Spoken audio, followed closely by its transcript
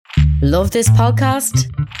Love this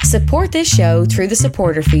podcast? Support this show through the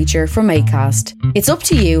supporter feature from Acast. It's up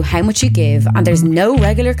to you how much you give and there's no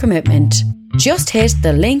regular commitment. Just hit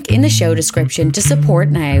the link in the show description to support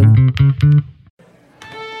now.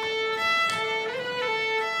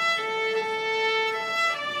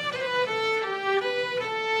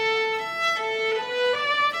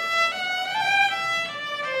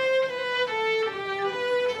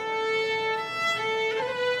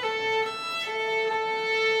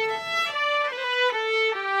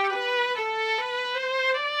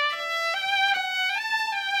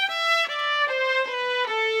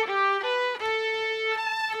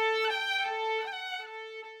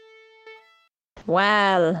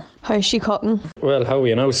 Well, how's she cooking? Well, how are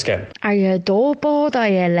you now, Skem? Are you a dogboard or are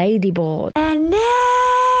you a ladyboard?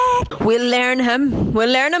 we'll learn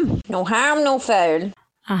him. No harm, no foul.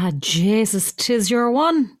 Ah, Jesus, 'tis your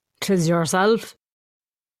one. 'Tis yourself.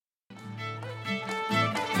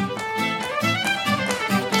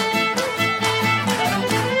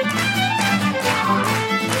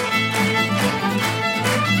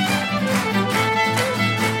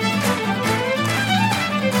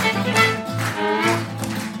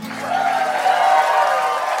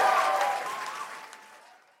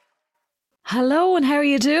 Hello, and how are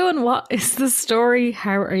you doing? What is the story?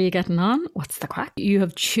 How are you getting on? What's the crack? You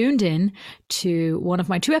have tuned in to one of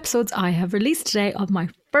my 2 episodes I have released today of my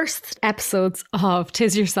first episodes of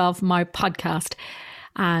 'Tis Yourself, my podcast.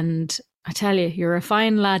 And I tell you, you're a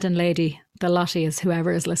fine lad and lady. The Lottie is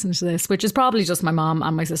whoever is listening to this, which is probably just my mom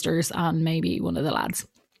and my sisters and maybe one of the lads.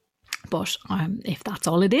 But if that's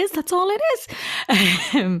all it is, that's all it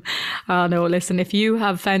is. No, listen, if you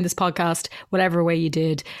have found this podcast, whatever way you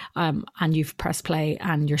did, and you've pressed play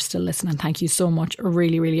and you're still listening, thank you so much. I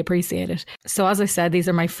really, really appreciate it. So as I said, these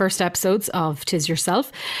are my first episodes of 'Tis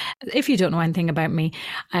Yourself. If you don't know anything about me,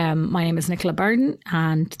 my name is Nicola Barden,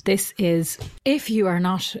 and this is, if you are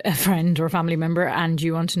not a friend or family member and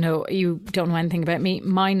you want to know, you don't know anything about me,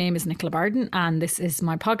 my name is Nicola Barden and this is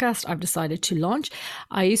my podcast I've decided to launch.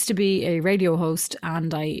 I used to be a radio host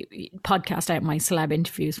and I podcast out my celeb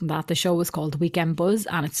interviews from that. The show was called Weekend Buzz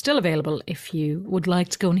and it's still available if you would like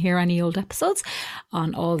to go and hear any old episodes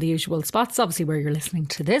on all the usual spots. Obviously where you're listening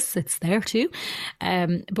to this, it's there too.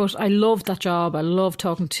 But I loved that job. I love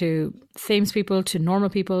talking to famous people, to normal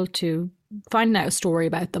people, to finding out a story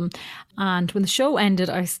about them. And when the show ended,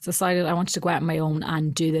 I decided I wanted to go out on my own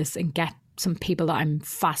and do this and get some people that I'm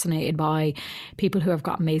fascinated by, people who have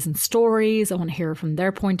got amazing stories. I want to hear from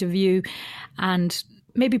their point of view and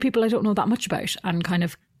maybe people I don't know that much about and kind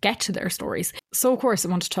of get to their stories. So of course I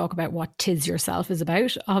want to talk about what 'Tis Yourself is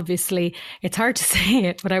about. Obviously it's hard to say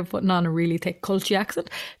it without putting on a really thick culty accent.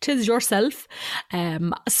 'Tis yourself.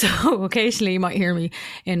 So occasionally you might hear me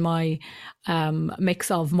in my mix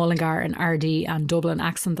of Mullingar and RD and Dublin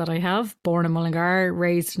accent that I have. Born in Mullingar,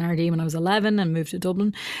 raised in RD when I was 11 and moved to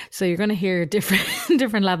Dublin. So you're going to hear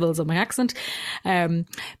different levels of my accent.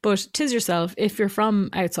 But 'Tis Yourself, if you're from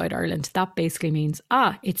outside Ireland, that basically means,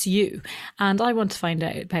 it's you. And I want to find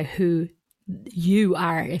out about who you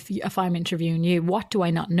are. If I'm interviewing you, what do I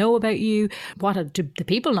not know about you? What do the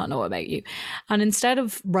people not know about you? And instead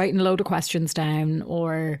of writing a load of questions down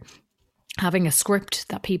or having a script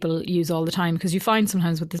that people use all the time, because you find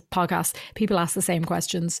sometimes with this podcast people ask the same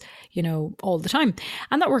questions, all the time,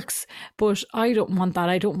 and that works, but I don't want that.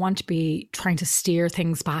 I don't want to be trying to steer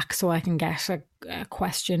things back so I can get a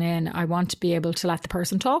question in. I want to be able to let the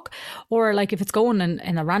person talk, or like if it's going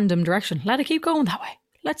in a random direction, let it keep going that way.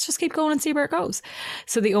 Let's just keep going and see where it goes.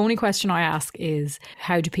 So the only question I ask is,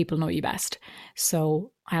 how do people know you best?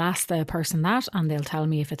 So I'll ask the person that and they'll tell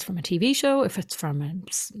me if it's from a TV show, if it's from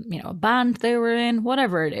a band they were in,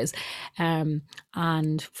 whatever it is.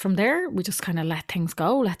 And from there, we just kind of let things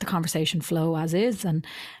go, let the conversation flow as is and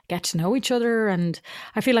get to know each other. And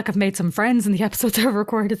I feel like I've made some friends in the episodes I've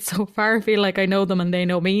recorded so far. I feel like I know them and they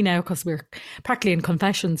know me now because we're practically in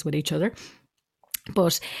confessions with each other.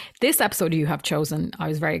 But this episode you have chosen, I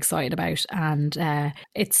was very excited about, and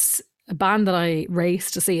it's a band that I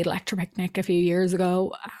raced to see at Electric Picnic a few years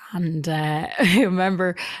ago. And I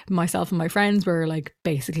remember myself and my friends were like,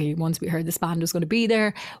 basically, once we heard this band was going to be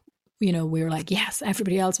there, we were like, yes.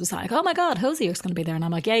 Everybody else was like, oh my God, Hosier's going to be there. And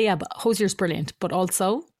I'm like, yeah, but Hosier's brilliant. But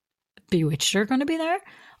also, Bewitched are going to be there.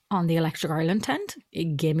 on the Electric Ireland tent.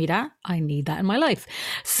 Give me that. I need that in my life.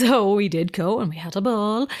 So we did go and we had a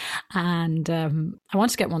ball. And I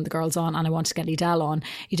wanted to get one of the girls on, and I wanted to get Edel on,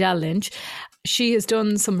 Edel Lynch. She has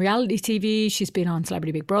done some reality TV. She's been on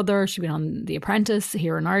Celebrity Big Brother. She's been on The Apprentice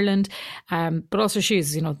here in Ireland. But also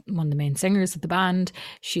she's, one of the main singers of the band.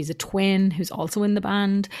 She's a twin who's also in the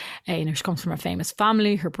band. She comes from a famous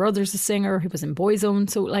family. Her brother's a singer who was in Boyzone.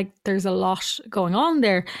 So there's a lot going on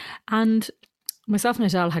there. And myself and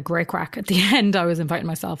Adele had great crack. At the end, I was inviting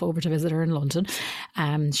myself over to visit her in London.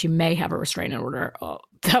 She may have a restraining order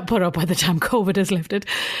that put up by the time COVID is lifted.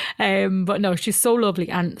 But no, she's so lovely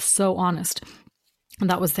and so honest. And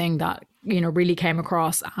that was the thing that, really came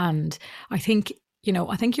across. And I think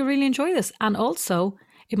you'll really enjoy this. And also,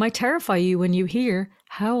 it might terrify you when you hear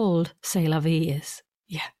how old C'est La Vie is.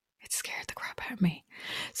 Yeah, it scared the crap out of me.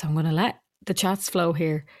 So I'm going to let the chats flow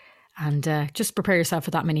here. And just prepare yourself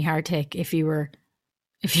for that mini heart take if you were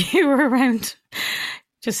around.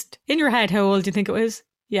 Just in your head, how old do you think it was?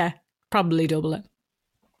 Yeah, probably double it.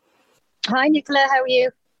 Hi, Nicola. How are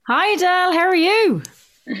you? Hi, Adele. How are you?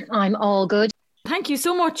 I'm all good. Thank you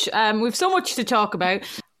so much. We've so much to talk about.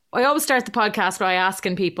 I always start the podcast by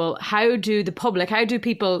asking people, how do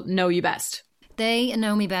people know you best? They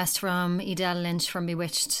know me best from Edel Lynch from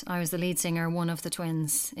Bewitched. I was the lead singer, one of the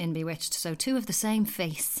twins in Bewitched. So two of the same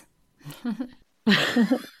face.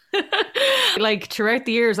 Throughout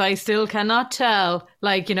the years, I still cannot tell.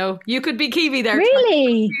 You could be Kiwi there.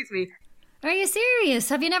 Really? Excuse me. Are you serious?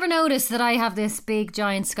 Have you never noticed that I have this big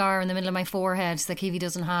giant scar in the middle of my forehead that Kiwi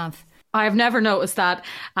doesn't have? I have never noticed that.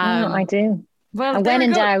 I do. Well, and when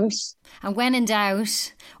in doubt. And when in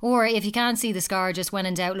doubt, or if you can't see the scar, just when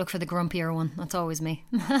in doubt, look for the grumpier one. That's always me.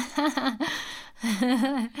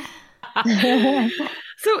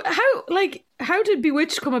 So how did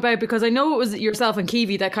Bewitched come about? Because I know it was yourself and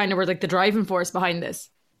Kiwi that kind of were the driving force behind this.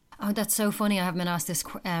 Oh, that's so funny. I haven't been asked this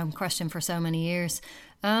question for so many years.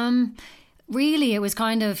 Really, it was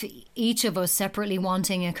kind of each of us separately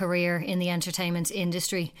wanting a career in the entertainment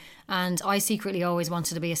industry. And I secretly always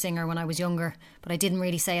wanted to be a singer when I was younger, but I didn't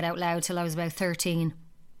really say it out loud till I was about 13.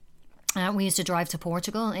 We used to drive to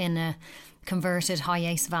Portugal in a converted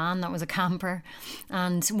Hi-Ace van that was a camper,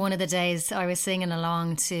 and one of the days I was singing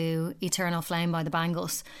along to Eternal Flame by the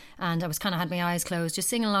Bangles, and I was kind of had my eyes closed just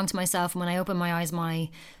singing along to myself, and when I opened my eyes, my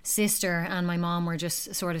sister and my mom were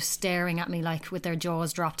just sort of staring at me with their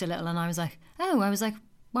jaws dropped a little, and I was like,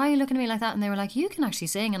 why are you looking at me like that? And they were like, you can actually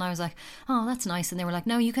sing. And I was like, oh, that's nice. And they were like,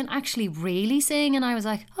 no, you can actually really sing. And I was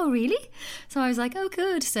like, oh, really? So I was like, oh,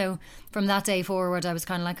 good. So from that day forward, I was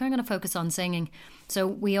kind of like, I'm going to focus on singing. So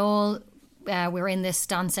we all we're in this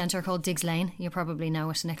dance centre called Diggs Lane. You probably know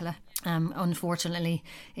it, Nicola. Unfortunately,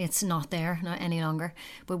 it's not there not any longer.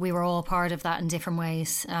 But we were all part of that in different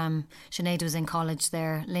ways. Sinead was in college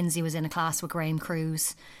there. Lindsay was in a class with Graham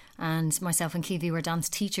Cruz. And myself and Kiwi were dance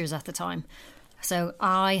teachers at the time. So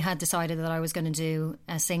I had decided that I was going to do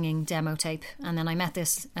a singing demo tape. And then I met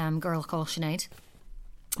this girl called Sinead.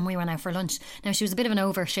 And we went out for lunch. Now, she was a bit of an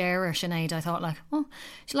oversharer, Sinead. I thought,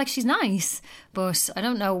 she's nice. But I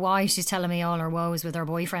don't know why she's telling me all her woes with her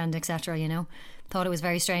boyfriend, etc., Thought it was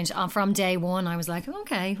very strange. From day one, I was like,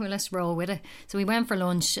 okay, well, let's roll with it. So we went for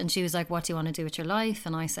lunch and she was like, what do you want to do with your life?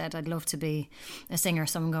 And I said, I'd love to be a singer,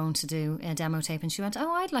 so I'm going to do a demo tape. And she went,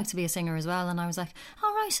 oh, I'd like to be a singer as well. And I was like,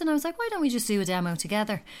 all right. And I was like, why don't we just do a demo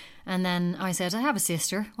together? And then I said, I have a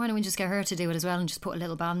sister. Why don't we just get her to do it as well and just put a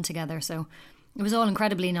little band together? So it was all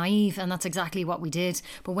incredibly naive, and that's exactly what we did.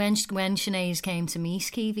 But when Sinead came to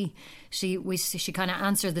meet Kiwi, she kind of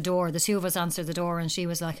answered the door. The two of us answered the door, and she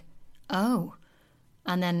was like, oh.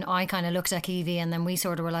 And then I kind of looked at Kiwi, and then we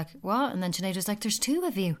sort of were like, what? And then Sinead was like, there's two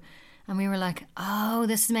of you. And we were like, oh,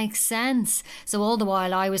 this makes sense. So all the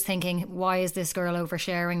while I was thinking, why is this girl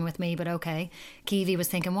oversharing with me? But okay. Kiwi was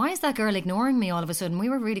thinking, why is that girl ignoring me all of a sudden? We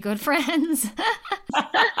were really good friends.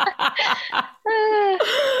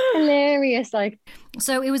 Hilarious.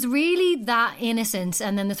 So it was really that innocent.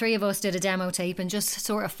 And then the three of us did a demo tape and just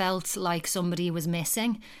sort of felt like somebody was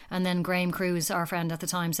missing. And then Graham Cruz, our friend at the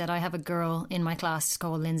time, said, I have a girl in my class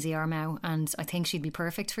called Lindsay Armau, and I think she'd be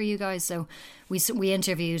perfect for you guys. So we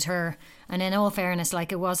interviewed her. And in all fairness,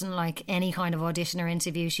 it wasn't like any kind of audition or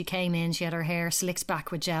interview. She came in, she had her hair slicked back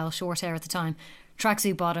with gel, short hair at the time,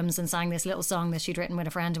 tracksuit bottoms, and sang this little song that she'd written with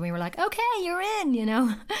a friend. And we were like, okay, you're in,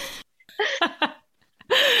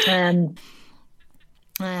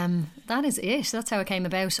 that is it. That's how it came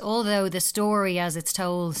about. Although the story as it's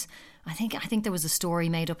told, I think there was a story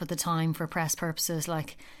made up at the time for press purposes,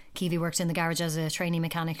 like Kiwi worked in the garage as a trainee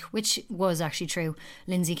mechanic, which was actually true.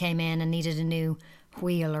 Lindsay came in and needed a new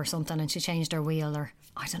wheel or something, and she changed her wheel, or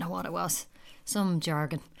I don't know what it was, some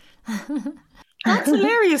jargon. That's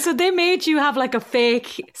hilarious. So they made you have like a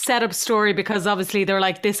fake setup story because obviously they're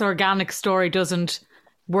like, this organic story doesn't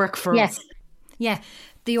work for us. Yeah.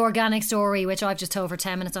 The organic story, which I've just told for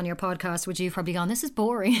 10 minutes on your podcast, which you've probably gone, this is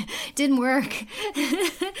boring. Didn't work.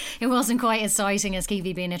 It wasn't quite as exciting as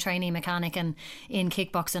Kiwi being a trainee mechanic and in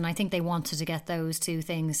kickboxing. I think they wanted to get those two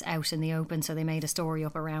things out in the open, so they made a story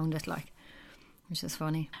up around it, like, which is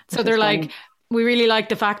funny. So they're like, we really like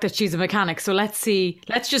the fact that she's a mechanic, so let's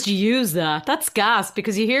just use that. That's gas,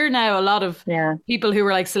 because you hear now a lot of people who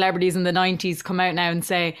were like celebrities in the 90s come out now and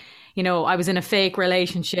say, you know, I was in a fake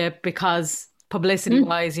relationship because publicity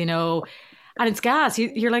wise, you know, and it's gas.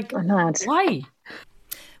 You're like, why?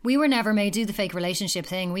 We were never made do the fake relationship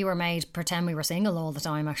thing. We were made pretend we were single all the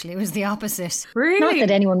time, actually. It was the opposite. Really? Not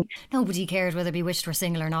that anyone... Nobody cared whether we wished we're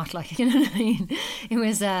single or not, like, you know what I mean? It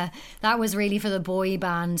was, that was really for the boy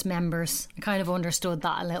band members. I kind of understood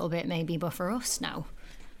that a little bit maybe, but for us, no,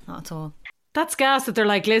 not at all. That's gas that they're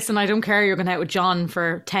like, listen, I don't care you're going out with John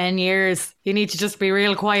for 10 years. You need to just be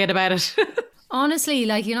real quiet about it. Honestly,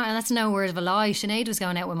 like, you know, and that's no word of a lie. Sinead was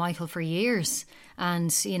going out with Michael for years.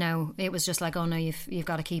 And, you know, it was just like, oh no, you've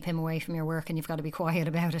got to keep him away from your work and you've got to be quiet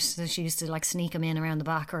about it. So she used to like sneak him in around the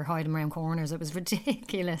back or hide him around corners. It was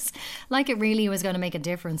ridiculous. Like it really was going to make a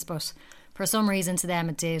difference. But for some reason to them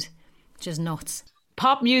it did. Which is nuts.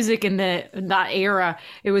 Pop music in that era,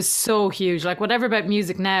 it was so huge. Like whatever about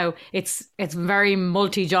music now, it's very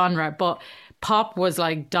multi-genre, but pop was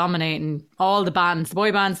like dominating all the bands, the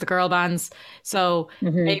boy bands, the girl bands. So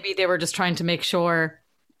maybe they were just trying to make sure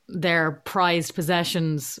their prized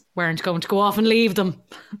possessions weren't going to go off and leave them.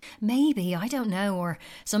 Maybe, I don't know. Or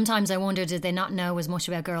sometimes I wonder, did they not know as much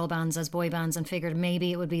about girl bands as boy bands and figured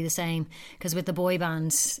maybe it would be the same? Because with the boy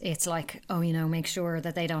bands, it's like, oh, you know, make sure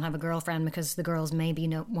that they don't have a girlfriend because the girls maybe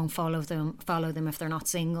won't follow them if they're not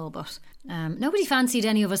single. But nobody fancied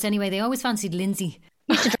any of us anyway. They always fancied Lindsay.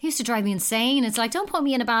 It used to drive me insane. It's like, don't put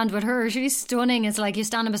me in a band with her. She's stunning. It's like you're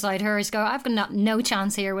standing beside her. You go, I've got no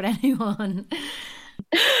chance here with anyone.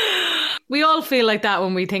 We all feel like that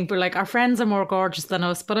when we think we're like, our friends are more gorgeous than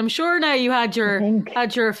us. But I'm sure now you had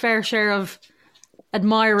your fair share of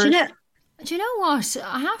admirers. Do you know what?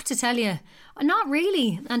 I have to tell you, not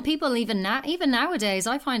really. And people even nowadays,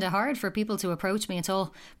 I find it hard for people to approach me at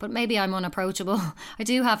all. But maybe I'm unapproachable. I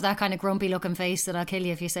do have that kind of grumpy looking face that I'll kill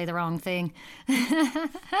you if you say the wrong thing.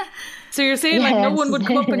 So you're saying like no one would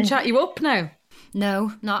come up and chat you up now?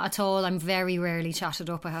 No, not at all. I'm very rarely chatted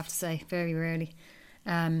up, I have to say. Very rarely.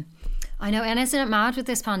 I know, and isn't it mad with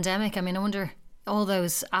this pandemic? I mean, I wonder, all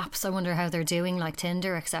those apps, I wonder how they're doing, like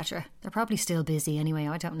Tinder, etc. They're probably still busy anyway,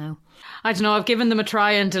 I don't know. I've given them a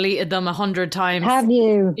try and deleted them 100 times. Have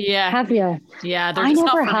you? Yeah. Have you? Yeah, they're I just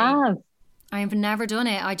never not funny. have. I've never done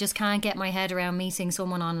it. I just can't get my head around meeting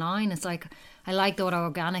someone online. It's like, I like that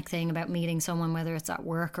organic thing about meeting someone, whether it's at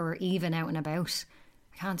work or even out and about.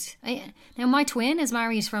 I can't. Now, my twin is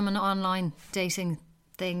married from an online dating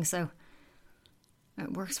thing, so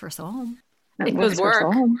it works for us all. It does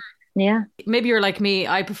work. Yeah. Maybe you're like me.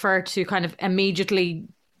 I prefer to kind of immediately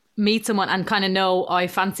meet someone and kind of know I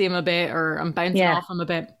fancy him a bit or I'm bouncing off him a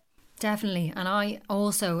bit. Definitely. And I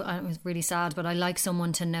also, it was really sad, but I like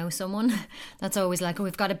someone to know someone. That's always like, oh,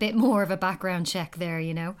 we've got a bit more of a background check there,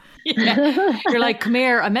 you know? Yeah. You're like, come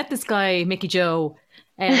here, I met this guy, Mickey Joe.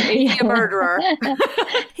 Is he a murderer?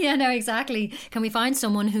 Yeah, no, exactly. Can we find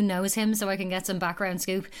someone who knows him so I can get some background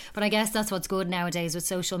scoop? But I guess that's what's good nowadays with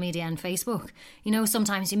social media and Facebook. You know,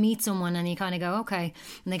 sometimes you meet someone and you kind of go, okay.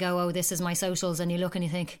 And they go, oh, this is my socials. And you look and you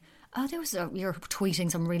think, oh, you're tweeting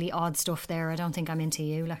some really odd stuff there. I don't think I'm into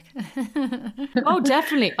you. Like, oh,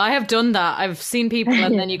 definitely. I have done that. I've seen people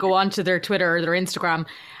and then you go onto their Twitter or their Instagram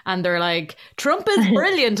and they're like, Trump is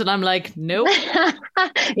brilliant. And I'm like, nope.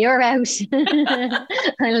 You're out.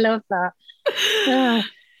 I love that.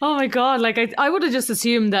 Oh my God. Like I would have just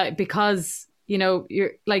assumed that because, you know,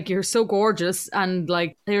 you're so gorgeous and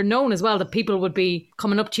like they're known as well that people would be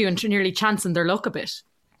coming up to you and nearly chancing their luck a bit.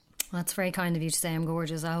 That's very kind of you to say I'm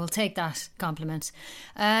gorgeous. I will take that compliment.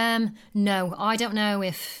 No, I don't know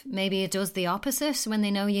if maybe it does the opposite. When they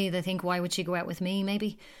know you, they think, why would she go out with me?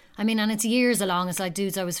 Maybe. I mean, and it's years along. It's like,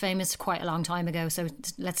 dudes, I was famous quite a long time ago. So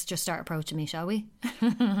let's just start approaching me, shall we?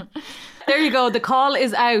 There you go. The call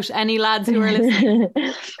is out. Any lads who are listening.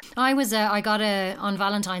 I got on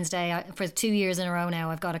Valentine's Day, for 2 years in a row now,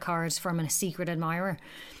 I've got a card from a secret admirer.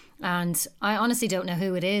 And I honestly don't know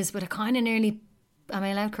who it is, but it kind of nearly... Am I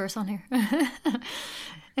allowed to curse on here?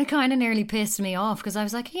 It kind of nearly pissed me off because I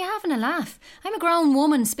was like, are you having a laugh? I'm a grown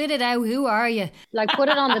woman. Spit it out. Who are you? Like, put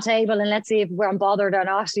it on the table and let's see if we're bothered or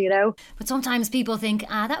not, you know? But sometimes people think,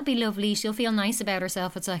 that'd be lovely. She'll feel nice about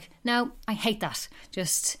herself. It's like, no, I hate that.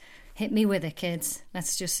 Just hit me with it, kids.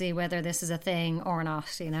 Let's just see whether this is a thing or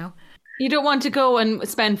not, you know? You don't want to go and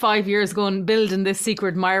spend 5 years going building this secret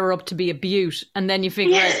admirer up to be a beaut, and then you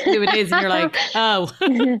figure out who it is and you're like, oh.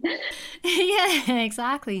 Yeah,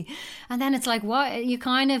 exactly. And then it's like, what? You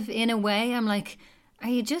kind of, in a way, I'm like, are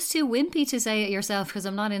you just too wimpy to say it yourself? Because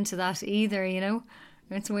I'm not into that either, you know?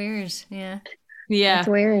 It's weird, yeah. Yeah. It's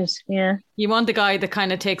weird, yeah. You want the guy that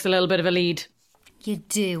kind of takes a little bit of a lead. You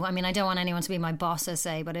do. I mean, I don't want anyone to be my boss, I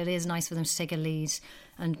say, but it is nice for them to take a lead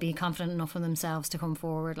and be confident enough in themselves to come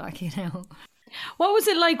forward, like, you know. What was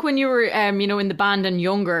it like when you were, you know, in the band and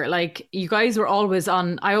younger? Like, you guys were always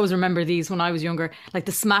on, I always remember these when I was younger, like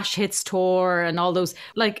the Smash Hits tour and all those.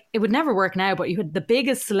 Like, it would never work now, but you had the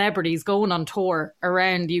biggest celebrities going on tour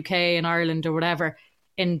around the UK and Ireland or whatever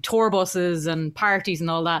in tour buses and parties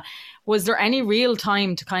and all that. Was there any real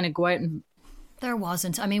time to kind of go out and... There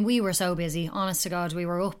wasn't. I mean, we were so busy. Honest to God, we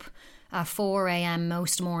were up at 4 a.m.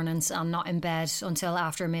 most mornings and not in bed until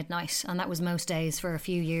after midnight. And that was most days for a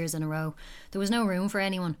few years in a row. There was no room for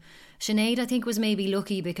anyone. Sinead, I think, was maybe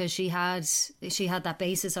lucky because she had that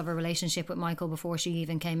basis of a relationship with Michael before she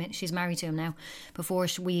even came in. She's married to him now, before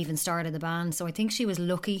we even started the band. So I think she was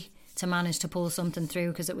lucky to manage to pull something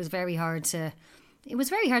through, because it was very hard to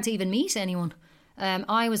even meet anyone.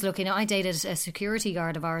 I was looking, I dated a security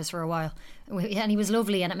guard of ours for a while, and he was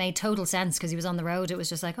lovely, and it made total sense because he was on the road. It was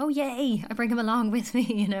just like, oh yay, I bring him along with me,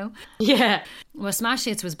 you know. Yeah. Well, Smash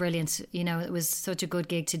Hits was brilliant, you know. It was such a good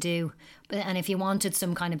gig to do, and if you wanted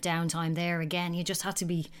some kind of downtime there, again, you just had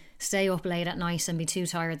to stay up late at night and be too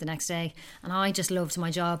tired the next day. And I just loved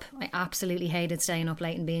my job. I absolutely hated staying up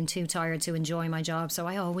late and being too tired to enjoy my job, so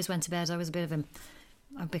I always went to bed. I was a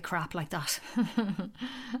bit crap like that.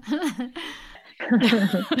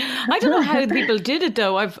 I don't know how people did it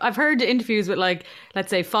though. I've heard interviews with, like, let's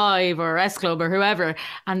say Five or S Club or whoever,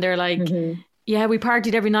 and they're like, yeah, we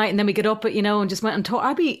partied every night and then we get up, you know, and just went on tour.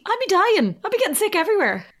 I'd be dying. I'd be getting sick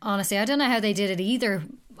everywhere. Honestly, I don't know how they did it either.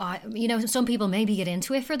 You know, some people maybe get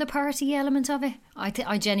into it for the party element of it.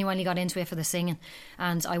 I genuinely got into it for the singing,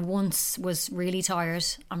 and I once was really tired.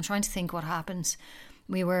 I'm trying to think what happened.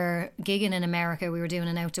 We were gigging in America. We were doing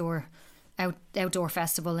an outdoor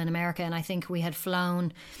festival in America, and I think we had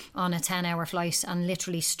flown on a 10-hour flight and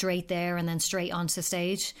literally straight there and then straight onto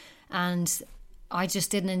stage, and I just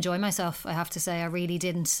didn't enjoy myself, I have to say. I really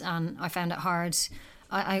didn't, and I found it hard.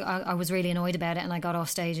 I was really annoyed about it, and I got off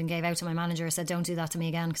stage and gave out to my manager. I said, don't do that to me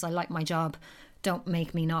again, because I like my job. Don't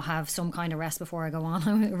make me not have some kind of rest before I go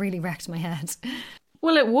on. It really wrecked my head.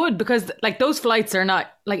 Well, it would, because like those flights are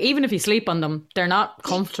not, like, even if you sleep on them, they're not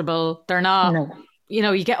comfortable. They're not... No. You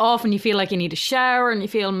know, you get off and you feel like you need a shower and you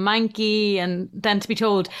feel manky, and then to be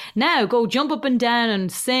told, now go jump up and down and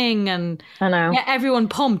sing and get everyone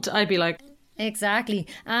pumped, I'd be like... Exactly.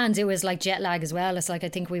 And it was like jet lag as well. It's like, I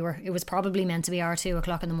think it was probably meant to be our 2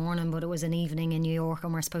 o'clock in the morning, but it was an evening in New York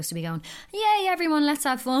and we're supposed to be going, yay, everyone, let's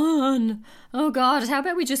have fun. Oh God, how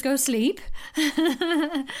about we just go sleep?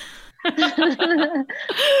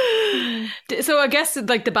 So I guess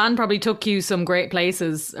like the band probably took you some great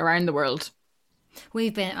places around the world. We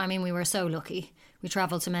were so lucky. We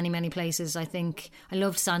travelled to many, many places. I think I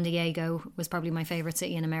loved San Diego, was probably my favourite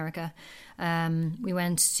city in America. We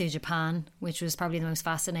went to Japan, which was probably the most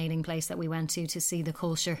fascinating place that we went to see the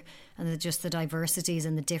culture and just the diversities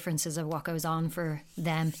and the differences of what goes on for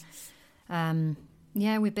them.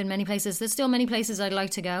 Yeah, we've been many places. There's still many places I'd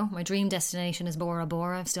like to go. My dream destination is Bora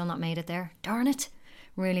Bora. I've still not made it there. Darn it.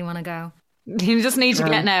 Really want to go. You just need to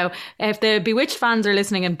get now. If the Bewitched fans are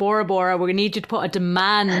listening in Bora Bora, we need you to put a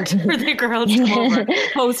demand for the girls to come over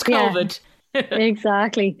post-COVID. Yeah,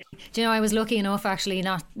 exactly. Do you know, I was lucky enough, actually,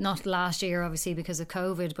 not last year, obviously, because of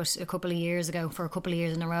COVID, but a couple of years ago, for a couple of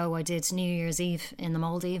years in a row, I did New Year's Eve in the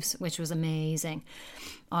Maldives, which was amazing.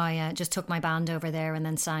 I just took my band over there and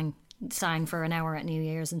then sang for an hour at New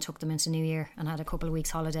Year's and took them into New Year and had a couple of weeks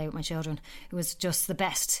holiday with my children. It was just the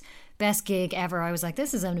best gig ever. I was like,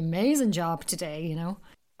 this is an amazing job today, you know.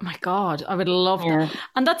 Oh my God, I would love that.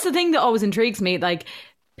 And that's the thing that always intrigues me. Like,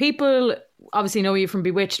 people obviously know you from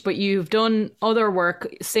Bewitched, but you've done other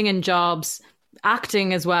work, singing jobs,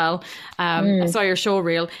 acting as well. I saw your show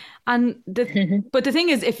reel. And but the thing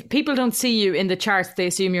is, if people don't see you in the charts, they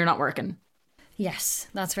assume you're not working. Yes,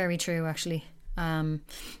 that's very true, actually.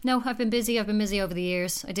 No, I've been busy over the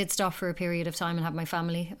years. I did stop for a period of time and have my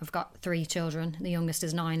family. I've got 3 children. The youngest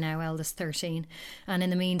is 9 now, eldest 13. And in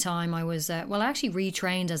the meantime, I was I actually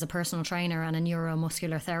retrained as a personal trainer and a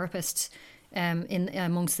neuromuscular therapist in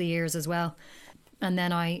amongst the years as well. And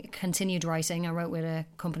then I continued writing. I wrote with a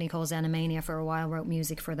company called Xenomania for a while, wrote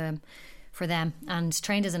music for them for them, and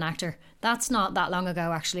trained as an actor. That's not that long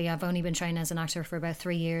ago, actually. I've only been trained as an actor for about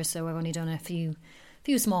 3 years, so I've only done a few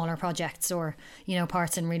smaller projects, or, you know,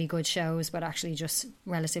 parts in really good shows, but actually just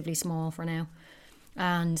relatively small for now.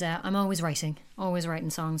 And I'm always writing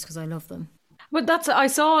songs because I love them. But I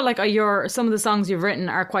saw like some of the songs you've written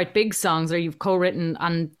are quite big songs, or you've co-written,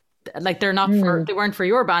 and like they weren't for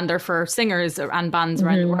your band, they're for singers and bands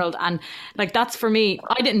around the world. And like, that's for me,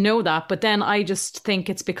 I didn't know that, but then I just think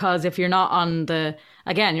it's because if you're not on the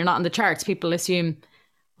charts, people assume,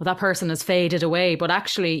 well, that person has faded away, but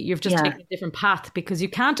actually you've just taken a different path, because you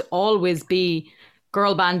can't always be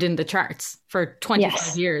girl band in the charts for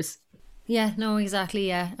 25 years. Yeah, no, exactly,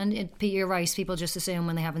 yeah. And you're right, people just assume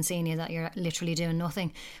when they haven't seen you that you're literally doing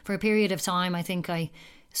nothing. For a period of time, I think I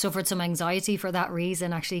suffered some anxiety for that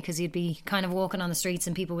reason, actually, because you'd be kind of walking on the streets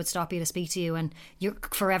and people would stop you to speak to you, and you're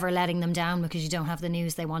forever letting them down because you don't have the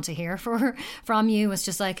news they want to hear from you. It's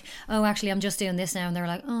just like, oh, actually, I'm just doing this now. And they're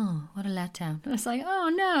like, oh, what a letdown. And it's like, oh,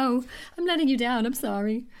 no, I'm letting you down. I'm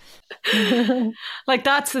sorry. Like,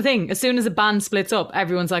 that's the thing. As soon as a band splits up,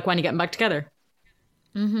 everyone's like, when are you getting back together?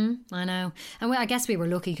 I know. And I guess we were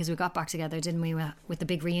lucky because we got back together, didn't we, with the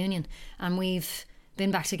big reunion. And we've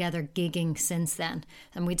been back together gigging since then.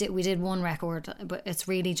 And we did one record, but it's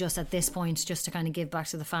really just at this point just to kind of give back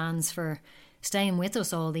to the fans for staying with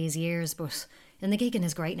us all these years. And the gigging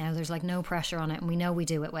is great now. There's like no pressure on it, and we know we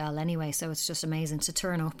do it well anyway, so it's just amazing to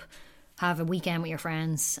turn up, have a weekend with your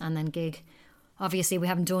friends, and then gig. Obviously, we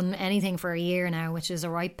haven't done anything for a year now, which is a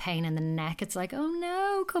right pain in the neck. It's like, oh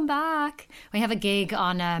no, come back. We have a gig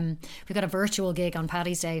on, we got a virtual gig on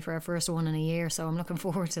Paddy's Day for our first one in a year, so I'm looking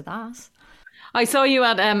forward to that. I saw you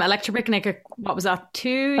at Electric Picnic, what was that,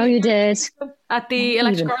 2? Oh, you did? At the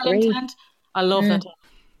Electric Ireland tent. I love that.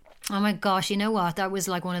 Oh my gosh, you know what? That was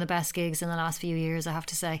like one of the best gigs in the last few years, I have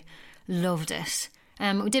to say. Loved it.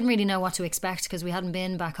 We didn't really know what to expect because we hadn't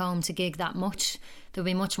been back home to gig that much. There'll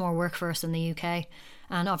be much more work for us in the UK,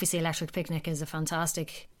 and obviously Electric Picnic is a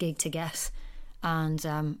fantastic gig to get. And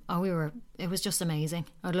it was just amazing.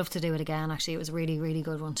 I'd love to do it again, actually. It was a really, really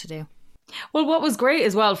good one to do. Well, what was great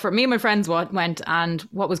as well, for me and my friends went, and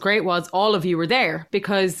what was great was all of you were there,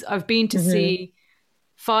 because I've been to see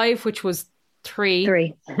Five, which was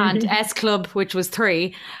three. And S Club, which was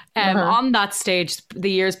 3, on that stage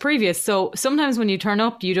the years previous. So sometimes when you turn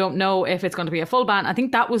up, you don't know if it's going to be a full band. I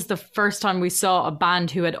think that was the first time we saw a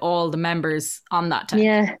band who had all the members on that time.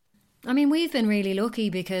 Yeah. I mean, we've been really lucky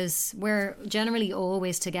because we're generally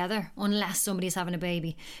always together unless somebody's having a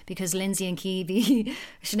baby, because Lindsay and Kiwi,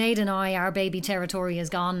 Sinead and I, our baby territory is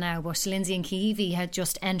gone now, but Lindsay and Kiwi had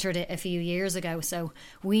just entered it a few years ago, so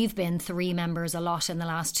we've been 3 members a lot in the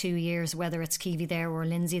last 2 years, whether it's Kiwi there or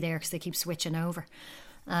Lindsay there, because they keep switching over.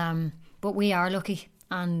 But we are lucky,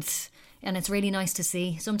 and it's really nice to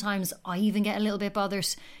see. Sometimes I even get a little bit bothered,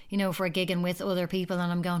 you know, for gigging with other people,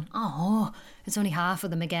 and I'm going, oh, it's only half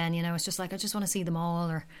of them again, you know. It's just like, I just want to see them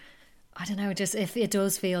all, or I don't know, just if it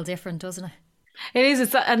does feel different, doesn't it? It is,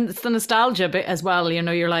 it's the nostalgia bit as well, you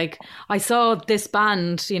know. You're like, I saw this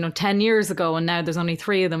band, you know, 10 years ago, and now there's only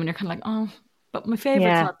 3 of them, and you're kind of like, oh, but my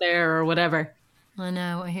favourite's not there, or whatever. I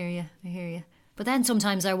know, I hear you. But then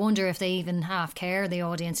sometimes I wonder if they even half care, the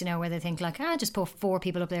audience, you know, where they think like, just put 4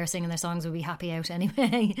 people up there singing their songs, we'll be happy out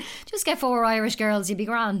anyway. Just get 4 Irish girls, you'd be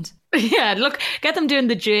grand. Yeah, look, get them doing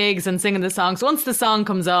the jigs and singing the songs. Once the song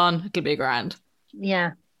comes on, it'll be grand.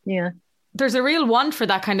 Yeah. There's a real want for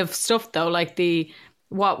that kind of stuff though, like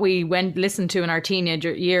what we listened to in our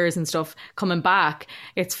teenager years and stuff coming back.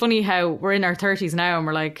 It's funny how we're in our 30s now and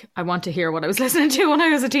we're like, I want to hear what I was listening to when I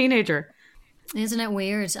was a teenager. Isn't it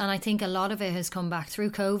weird? And I think a lot of it has come back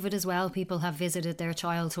through COVID as well. People have visited their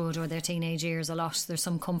childhood or their teenage years a lot. There's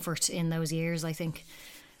some comfort in those years, I think.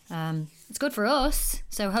 It's good for us.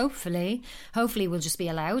 So hopefully we'll just be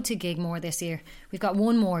allowed to gig more this year. We've got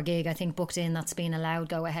one more gig, I think, booked in that's been allowed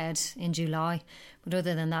go ahead in July. But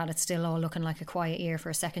other than that, it's still all looking like a quiet year for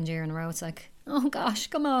a second year in a row. It's like, oh gosh,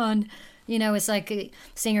 come on. You know, it's like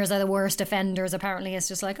singers are the worst offenders. Apparently it's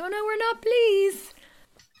just like, oh no, we're not, please.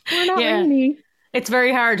 We're not really. It's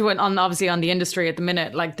very hard obviously on the industry at the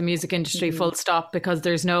minute, like the music industry, full stop, because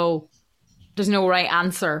there's no right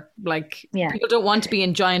answer. Like people don't want to be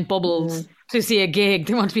in giant bubbles to see a gig.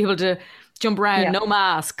 They want to be able to jump around, no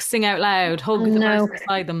mask, sing out loud, hug the person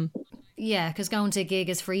beside them. Yeah, because going to a gig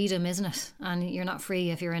is freedom, isn't it? And you're not free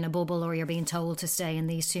if you're in a bubble or you're being told to stay in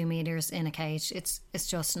these 2 meters in a cage. It's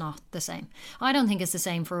just not the same. I don't think it's the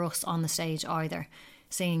same for us on the stage either,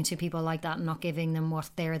 singing to people like that and not giving them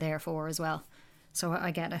what they're there for as well. So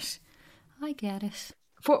I get it.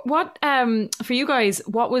 For you guys,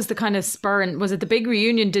 what was the kind of spur? And was it the big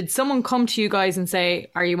reunion? Did someone come to you guys and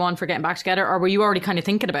say, are you on for getting back together? Or were you already kind of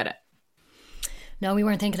thinking about it? No, we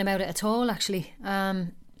weren't thinking about it at all, actually.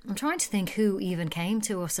 I'm trying to think who even came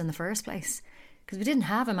to us in the first place, because we didn't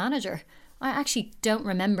have a manager. I actually don't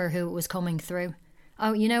remember who it was coming through.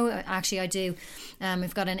 Oh, actually I do.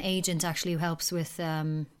 We've got an agent actually who helps with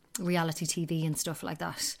reality TV and stuff like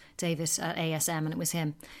that, David at ASM, and it was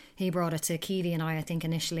him. He brought it to Kiwi and I think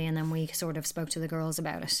initially, and then we sort of spoke to the girls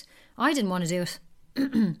about it. I didn't want to do it.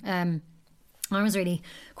 I was really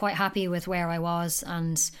quite happy with where I was,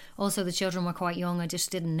 and also the children were quite young. I just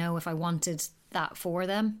didn't know if I wanted that for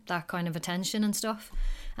them, that kind of attention and stuff.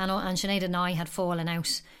 And Sinead and I had fallen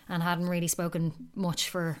out and hadn't really spoken much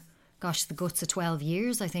for, the guts of 12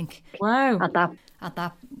 years, I think. Wow. At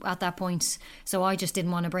that point. So I just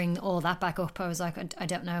didn't want to bring all that back up. I was like, I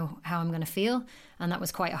don't know how I'm going to feel. And that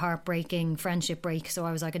was quite a heartbreaking friendship break. So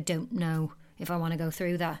I was like, I don't know if I want to go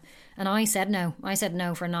through that. And I said no. I said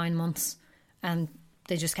no for 9 months. And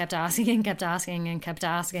they just kept asking and kept asking and kept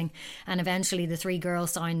asking. And eventually the 3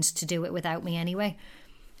 girls signed to do it without me anyway.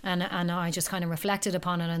 And I just kind of reflected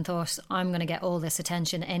upon it and thought, I'm going to get all this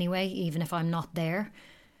attention anyway, even if I'm not there.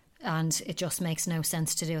 And it just makes no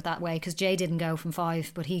sense to do it that way, because Jay didn't go from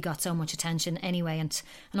 5, but he got so much attention anyway. And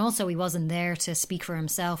also he wasn't there to speak for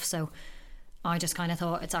himself. So I just kind of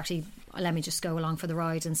thought, it's actually, let me just go along for the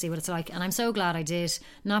ride and see what it's like. And I'm so glad I did,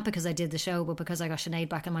 not because I did the show, but because I got Sinead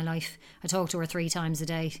back in my life. I talk to her 3 times a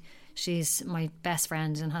day. She's my best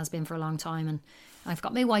friend and has been for a long time. And I've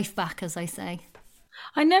got my wife back, as I say.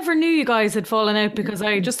 I never knew you guys had fallen out, because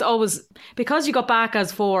I just always, because you got back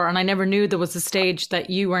as 4 and I never knew there was a stage that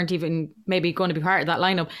you weren't even maybe going to be part of that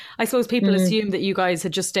lineup. I suppose people assumed that you guys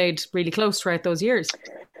had just stayed really close throughout those years.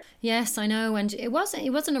 Yes, I know. And it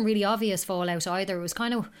wasn't a really obvious fallout either. It was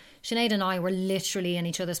kind of, Sinead and I were literally in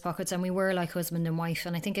each other's pockets, and we were like husband and wife.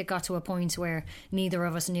 And I think it got to a point where neither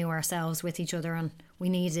of us knew ourselves with each other, and we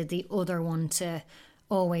needed the other one to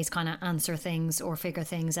always kind of answer things or figure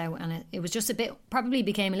things out. And it was just probably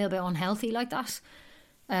became a little bit unhealthy like that.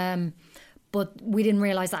 But we didn't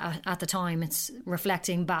realise that at the time. It's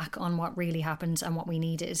reflecting back on what really happened and what we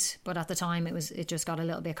needed. But at the time it just got a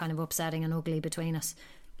little bit kind of upsetting and ugly between us.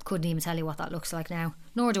 Couldn't even tell you what that looks like now.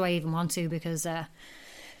 Nor do I even want to, because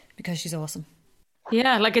she's awesome.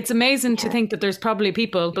 Yeah, like it's amazing to think that there's probably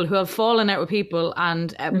people who have fallen out with people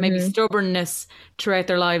and maybe stubbornness throughout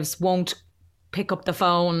their lives won't pick up the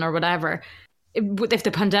phone or whatever. If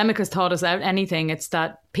the pandemic has taught us out anything, it's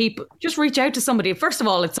that people just reach out to somebody. First of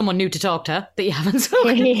all, it's someone new to talk to that you haven't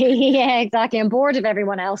spoken to. Yeah, exactly. I'm bored of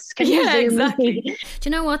everyone else. Exactly. Do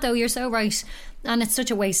you know what though? You're so right. And it's such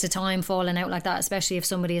a waste of time falling out like that, especially if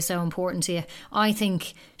somebody is so important to you. I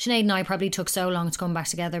think Sinead and I probably took so long to come back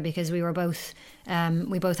together because we both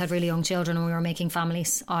had really young children and we were making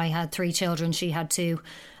families. I had 3 children, she had 2.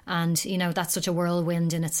 And, that's such a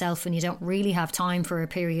whirlwind in itself, and you don't really have time for a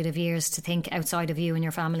period of years to think outside of you and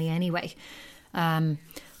your family anyway.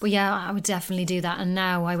 But yeah, I would definitely do that. And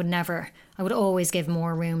now I would always give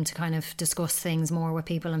more room to kind of discuss things more with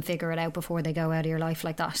people and figure it out before they go out of your life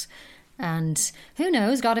like that. And who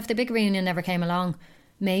knows, God, if the big reunion never came along,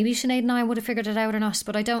 maybe Sinead and I would have figured it out or not,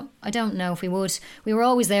 but I don't know if we would. We were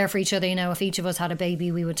always there for each other, if each of us had a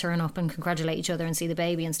baby, we would turn up and congratulate each other and see the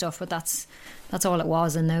baby and stuff, but that's all it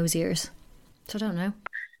was in those years. So I don't know.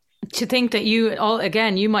 To think that you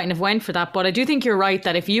mightn't have went for that, but I do think you're right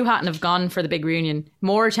that if you hadn't have gone for the big reunion,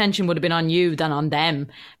 more attention would have been on you than on them,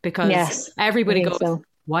 because everybody goes,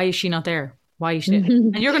 why is she not there? Why is she?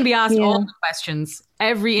 And you're going to be asked all the questions.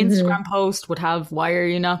 Every Instagram post would have, why are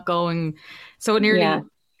you not going? So it nearly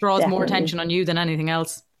draws more attention on you than anything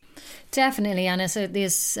else. Definitely. And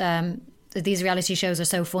these reality shows are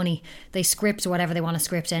so funny. They script whatever they want to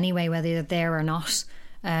script anyway, whether they're there or not.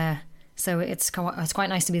 So it's quite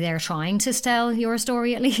nice to be there trying to tell your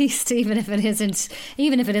story at least, even if it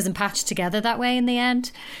isn't patched together that way in the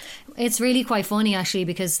end. It's really quite funny actually,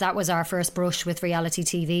 because that was our first brush with reality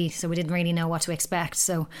TV, so we didn't really know what to expect.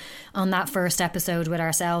 So on that first episode with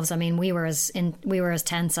ourselves, I mean, we were as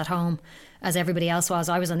tense at home as everybody else was.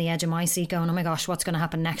 I was on the edge of my seat going, oh my gosh, what's going to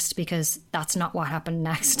happen next? Because that's not what happened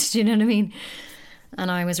next. Do you know what I mean? And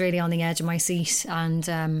I was really on the edge of my seat. And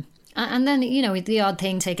then, the odd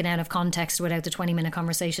thing taken out of context without the 20-minute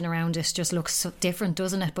conversation around it just looks so different,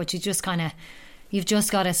 doesn't it? But you've just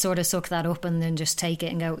got to sort of suck that up and then just take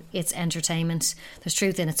it and go, it's entertainment. There's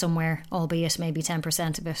truth in it somewhere, albeit maybe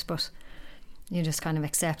 10% of it, but you just kind of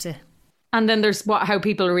accept it. And then there's how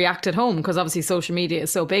people react at home, because obviously social media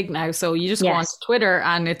is so big now. So you just go on Twitter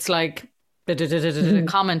and it's like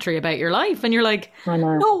commentary about your life, and you're like,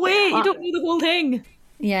 no way, you don't know the whole thing.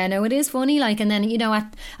 Yeah, no, it is funny. Like, and then, you know,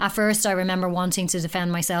 at first I remember wanting to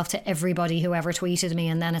defend myself to everybody who ever tweeted me.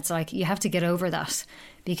 And then it's like, you have to get over that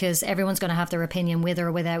because everyone's going to have their opinion with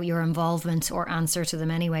or without your involvement or answer to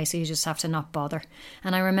them anyway. So you just have to not bother.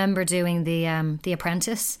 And I remember doing the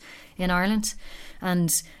Apprentice in Ireland,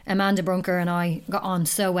 and Amanda Brunker and I got on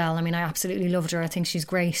so well. I mean, I absolutely loved her. I think she's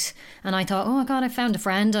great. And I thought, oh my God, I found a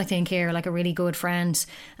friend, I think here, like a really good friend.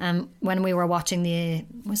 When we were watching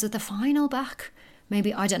was it the final back?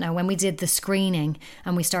 Maybe, I don't know, when we did the screening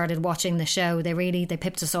and we started watching the show, they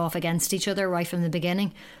pipped us off against each other right from the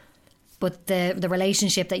beginning. But the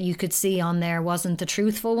relationship that you could see on there wasn't the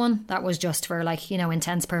truthful one. That was just for, like, you know,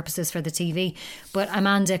 intense purposes for the TV. But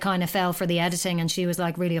Amanda kind of fell for the editing, and she was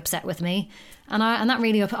like really upset with me. And I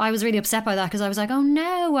was really upset by that, because I was like, oh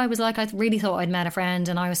no, I was like, I really thought I'd met a friend.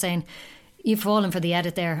 And I was saying, you've fallen for the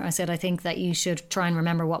edit there. I said, I think that you should try and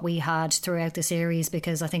remember what we had throughout the series,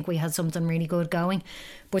 because I think we had something really good going.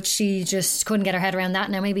 But she just couldn't get her head around that.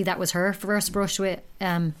 Now, maybe that was her first brush with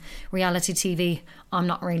reality TV. I'm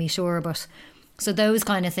not really sure. But so those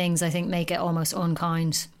kind of things, I think, make it almost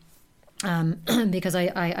unkind. Because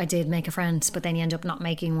I did make a friend, but then you end up not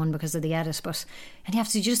making one because of the edit. And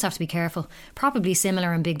you just have to be careful. Probably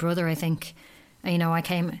similar in Big Brother, I think. You know,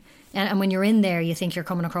 and when you're in there, you think you're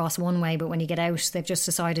coming across one way, but when you get out, they've just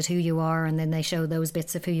decided who you are, and then they show those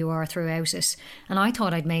bits of who you are throughout it. And I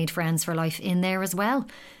thought I'd made friends for life in there as well.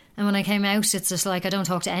 And when I came out, it's just like, I don't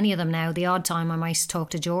talk to any of them now. The odd time I might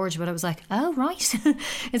talk to George, but I was like, oh, right.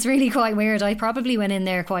 It's really quite weird. I probably went in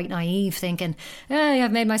there quite naive, thinking, hey,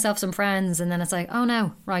 I've made myself some friends. And then it's like, oh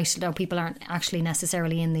no, right. No, people aren't actually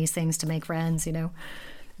necessarily in these things to make friends, you know.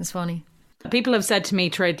 It's funny. People have said to me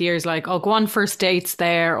throughout the years, like, oh, go on first dates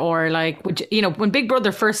there, or like, you know, when Big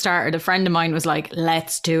Brother first started, a friend of mine was like,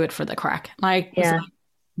 let's do it for the crack. Like, yeah.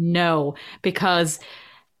 No, because,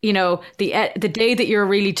 you know, the day that you're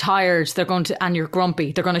really tired, they're going to, and you're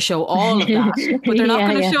grumpy, they're going to show all of that, but they're not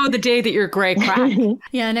going to show the day that you're great crack.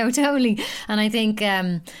 Yeah, no, totally. And I think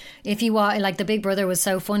if you want, like, the Big Brother was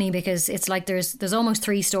so funny because it's like there's almost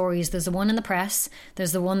three stories. There's the one in the press,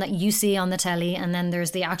 there's the one that you see on the telly, and then there's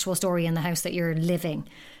the actual story in the house that you're living.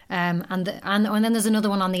 And then there's another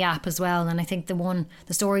one on the app as well. And I think the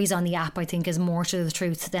stories on the app, I think, is more to the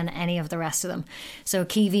truth than any of the rest of them. So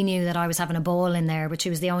Kiwi knew that I was having a ball in there, but she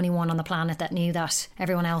was the only one on the planet that knew that.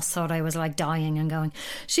 Everyone else thought I was like dying and going,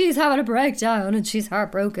 she's having a breakdown and she's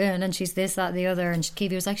heartbroken and she's this, that, and the other. And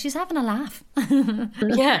Kiwi was like, she's having a laugh.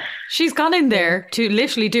 Yeah, she's gone in there to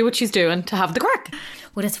literally do what she's doing, to have the crack.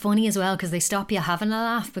 But it's funny as well because they stop you having a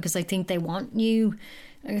laugh because I think they want you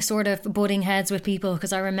sort of butting heads with people.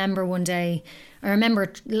 Because I remember one day,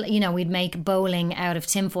 you know, we'd make bowling out of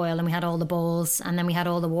tinfoil and we had all the balls and then we had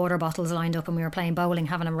all the water bottles lined up and we were playing bowling,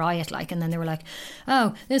 having a riot, like. And then they were like,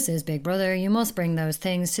 oh, this is Big Brother, you must bring those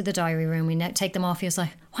things to the diary room, we take them off you. I was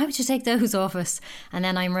like, why would you take those off us? And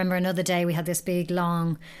then I remember another day we had this big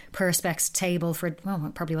long Perspex table for, well,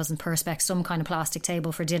 it probably wasn't Perspex, some kind of plastic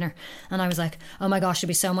table for dinner. And I was like, oh my gosh, it'd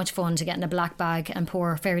be so much fun to get in a black bag and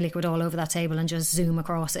pour fairy liquid all over that table and just zoom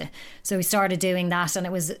across it. So we started doing that and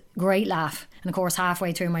it was a great laugh. And of course,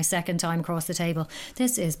 halfway through my second time across the table,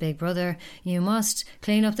 this is Big Brother, you must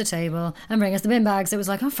clean up the table and bring us the bin bags. It was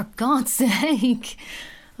like, oh, for God's sake,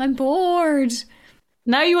 I'm bored.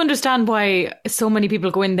 Now you understand why so many people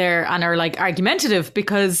go in there and are like argumentative,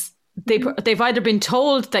 because they've either been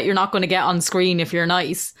told that you're not going to get on screen if you're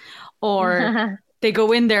nice, or they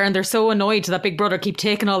go in there and they're so annoyed that Big Brother keep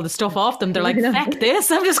taking all the stuff off them. They're like, feck this,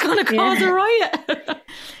 I'm just going to cause a riot.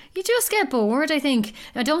 You just get bored, I think.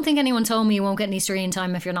 I don't think anyone told me you won't get any screen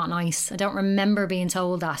time if you're not nice. I don't remember being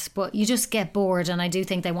told that, but you just get bored, and I do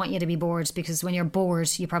think they want you to be bored, because when you're bored,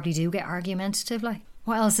 you probably do get argumentative, like.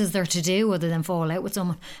 What else is there to do other than fall out with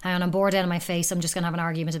someone? And I'm bored out of my face, I'm just going to have an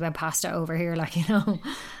argument about pasta over here, like, you know.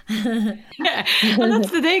 Yeah, and that's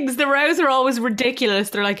the things. The rows are always ridiculous.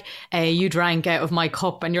 They're like, hey, you drank out of my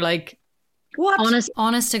cup, and you're like, what?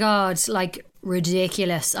 Honest to God, like,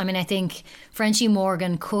 ridiculous. I mean, I think Frenchie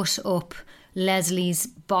Morgan cut up Leslie's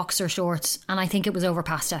boxer shorts, and I think it was over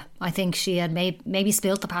pasta. I think she had maybe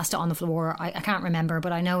spilt the pasta on the floor. I can't remember,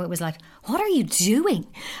 but I know it was like, what are you doing?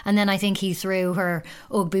 And then I think he threw her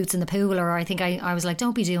Ugg boots in the pool, or I think I was like,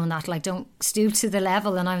 don't be doing that, like, don't stoop to the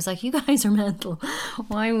level. And I was like, you guys are mental.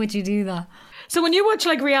 Why would you do that? So when you watch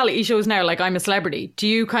like reality shows now, like I'm a Celebrity, do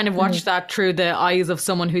you kind of watch that through the eyes of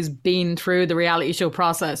someone who's been through the reality show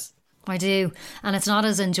process? I do, and it's not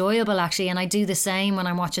as enjoyable actually, and I do the same when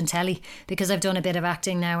I'm watching telly, because I've done a bit of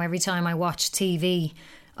acting now. Every time I watch TV,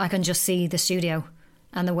 I can just see the studio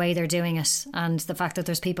and the way they're doing it, and the fact that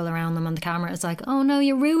there's people around them on the camera. It's like, oh no,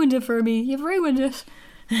 you ruined it for me, you've ruined it.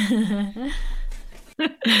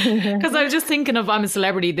 Because I was just thinking of I'm a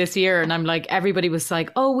Celebrity this year, and I'm like, everybody was like,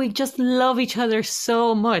 oh, we just love each other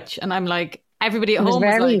so much. And I'm like, everybody at home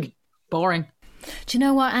was like, boring. Do you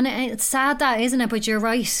know what? And it's sad that, isn't it? But you're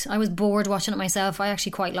right. I was bored watching it myself. I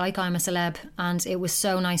actually quite like I'm a Celeb, and it was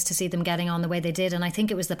so nice to see them getting on the way they did. And I think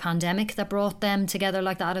it was the pandemic that brought them together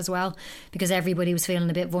like that as well, because everybody was feeling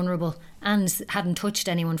a bit vulnerable and hadn't touched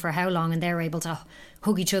anyone for how long, and they were able to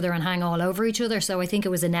hug each other and hang all over each other. So I think it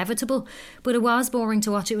was inevitable, but it was boring to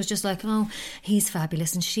watch. It was just like, oh, he's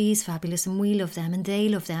fabulous and she's fabulous and we love them and they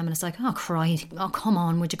love them, and it's like, oh, cry, oh, come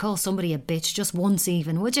on, would you call somebody a bitch just once,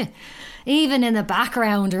 even, would you? Even in the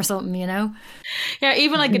background or something, you know? Yeah,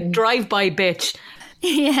 even like a drive-by bitch.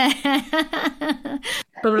 Yeah.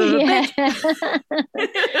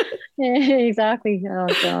 Yeah, exactly. Oh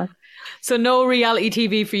God. So no reality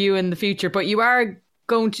TV for you in the future, but you are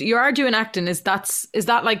doing acting. Is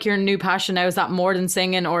that like your new passion now? Is that more than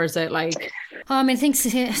singing, or is it like? I mean, I think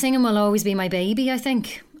singing will always be my baby, I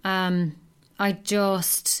think. I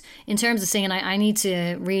just, in terms of singing, I need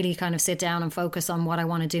to really kind of sit down and focus on what I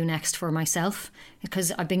want to do next for myself,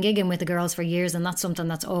 because I've been gigging with the girls for years and that's something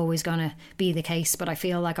that's always going to be the case, but I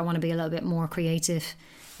feel like I want to be a little bit more creative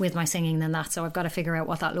with my singing than that, so I've got to figure out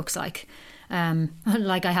what that looks like.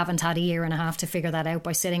 Like I haven't had a year and a half to figure that out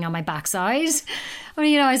by sitting on my backside. I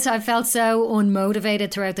mean, you know, I felt so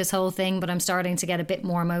unmotivated throughout this whole thing, but I'm starting to get a bit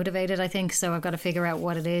more motivated, I think, so I've got to figure out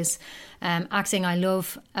what it is. Acting I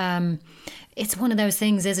love. It's one of those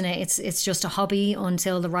things, isn't it? It's just a hobby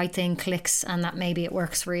until the right thing clicks and that maybe it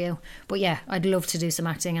works for you. But yeah, I'd love to do some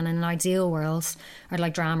acting, and in an ideal world I'd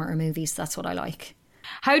like drama or movies. That's what I like.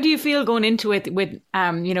 How do you feel going into it with,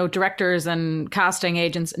 you know, directors and casting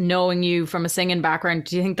agents knowing you from a singing background?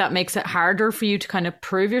 Do you think that makes it harder for you to kind of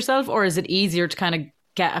prove yourself, or is it easier to kind of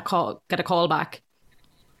get a call back?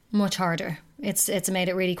 Much harder. It's made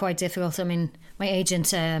it really quite difficult. I mean, my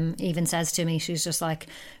agent even says to me, she's just like,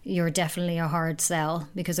 you're definitely a hard sell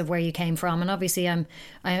because of where you came from. And obviously I'm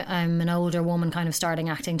an older woman kind of starting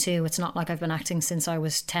acting too. It's not like I've been acting since I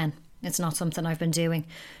was 10. It's not something I've been doing,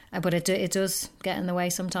 but it does get in the way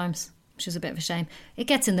sometimes, which is a bit of a shame. It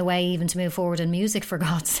gets in the way even to move forward in music, for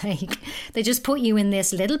God's sake. They just put you in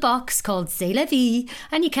this little box called C'est la vie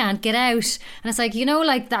and you can't get out. And it's like, you know,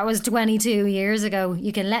 like that was 22 years ago.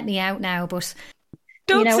 You can let me out now, but...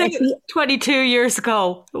 Don't say it was 22 years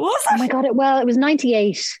ago. Was it? Oh my God, it was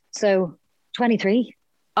 98, so 23.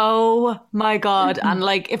 Oh my God. And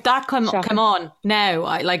like, if that come on now,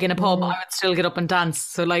 like in a pub, I would still get up and dance.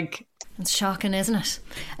 So like... It's shocking, isn't it?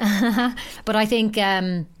 But I think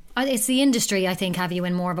it's the industry, I think, have you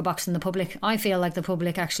in more of a box than the public. I feel like the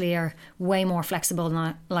public actually are way more flexible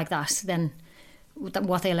like that than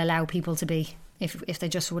what they'll allow people to be if they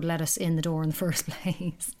just would let us in the door in the first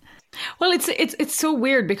place. Well, it's so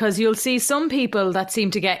weird because you'll see some people that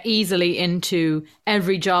seem to get easily into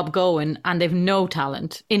every job going and they've no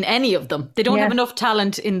talent in any of them. They don't have enough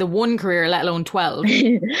talent in the one career, let alone 12.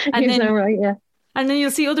 And then, so right, yeah. And then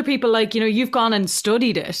you'll see other people like, you know, you've gone and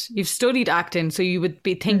studied it. You've studied acting. So you would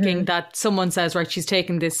be thinking that someone says, right, she's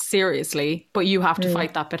taking this seriously, but you have to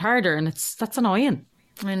fight that bit harder. And that's annoying.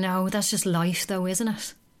 I know. That's just life though, isn't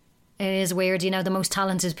it? It is weird. You know, the most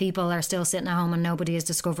talented people are still sitting at home and nobody has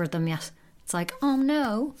discovered them yet. It's like, oh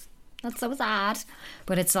no, that's so sad.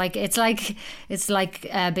 But it's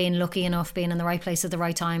like being lucky enough, being in the right place at the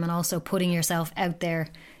right time, and also putting yourself out there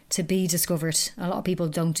to be discovered. A lot of people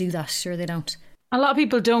don't do that. Sure, they don't. A lot of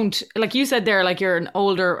people don't. Like you said there, like you're an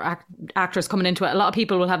older actress coming into it. A lot of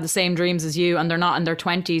people will have the same dreams as you and they're not in their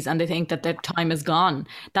 20s and they think that their time is gone.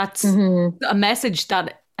 That's a message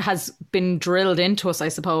that has been drilled into us, I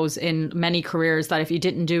suppose, in many careers, that if you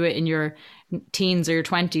didn't do it in your teens or your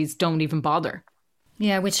 20s, don't even bother.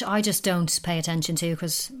 Yeah, which I just don't pay attention to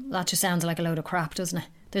because that just sounds like a load of crap, doesn't it?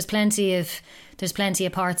 There's plenty of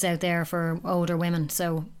parts out there for older women,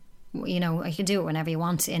 so... You know, you can do it whenever you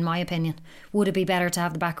want, in my opinion. Would it be better to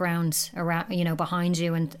have the background around, you know, behind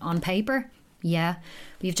you and on paper? Yeah.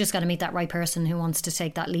 But you've just got to meet that right person who wants to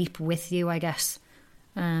take that leap with you, I guess.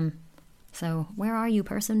 So where are you,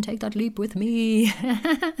 person? Take that leap with me.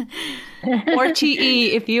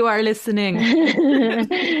 RTE, if you are listening.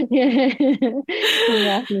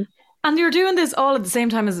 Exactly. And you're doing this all at the same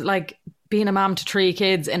time as like being a mom to 3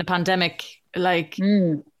 kids in a pandemic, like...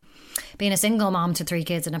 Being a single mom to 3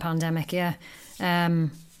 kids in a pandemic, yeah.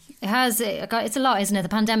 It's a lot, isn't it? The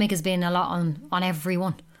pandemic has been a lot on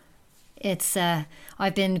everyone. It's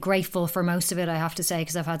I've been grateful for most of it, I have to say,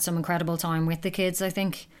 because I've had some incredible time with the kids, I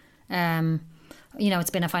think. You know,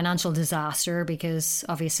 it's been a financial disaster because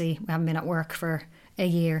obviously we haven't been at work for a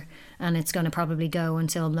year, and it's going to probably go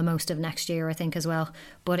until the most of next year, I think, as well.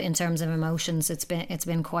 But in terms of emotions, it's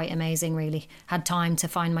been quite amazing, really. Had time to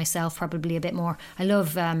find myself probably a bit more. I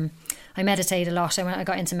love I meditate a lot. I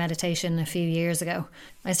got into meditation a few years ago.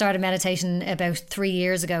 I started meditation about 3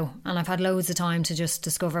 years ago, and I've had loads of time to just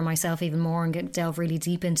discover myself even more and delve really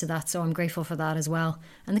deep into that. So I'm grateful for that as well.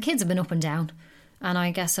 And the kids have been up and down, and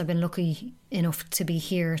I guess I've been lucky enough to be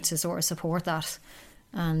here to sort of support that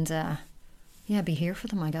and be here for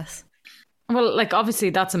them, I guess. Well, like, obviously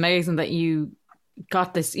that's amazing that you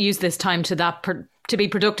use this time to be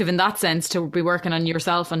productive in that sense, to be working on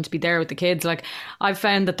yourself and to be there with the kids. Like, I've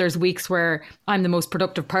found that there's weeks where I'm the most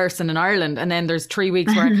productive person in Ireland, and then there's 3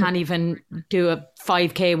 weeks where I can't even do a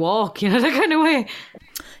 5k walk, that kind of way.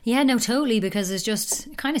 Yeah, no, totally, because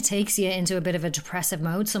it kind of takes you into a bit of a depressive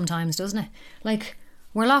mode sometimes, doesn't it? Like,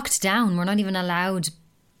 we're locked down. We're not even allowed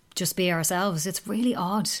just be ourselves. It's really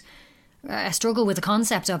odd. I struggle with the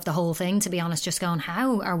concept of the whole thing, to be honest, just going,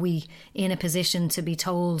 how are we in a position to be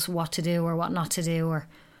told what to do or what not to do? Or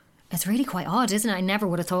it's really quite odd, isn't it? I never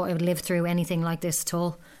would have thought I would live through anything like this at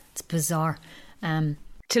all. It's bizarre.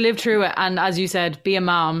 To live through it, and as you said, be a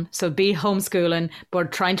mom, so be homeschooling,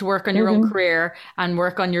 but trying to work on your own career and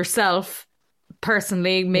work on yourself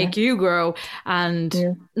personally, make you grow.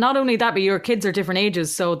 And not only that, but your kids are different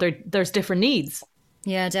ages, so there's different needs.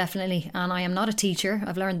 Yeah, definitely. And I am not a teacher.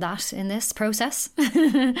 I've learned that in this process.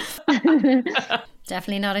 Definitely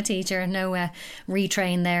not a teacher. No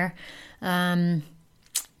retrain there.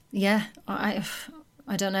 Yeah, I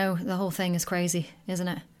don't know. The whole thing is crazy, isn't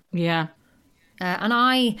it? Yeah. And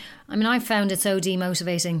I found it so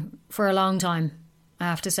demotivating for a long time, I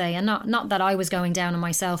have to say. And not that I was going down on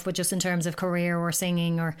myself, but just in terms of career or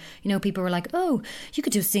singing, or, people were like, oh, you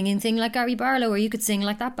could do a singing thing like Gary Barlow, or you could sing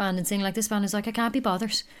like that band and sing like this band. It's like, I can't be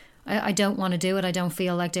bothered. I don't want to do it. I don't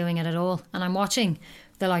feel like doing it at all. And I'm watching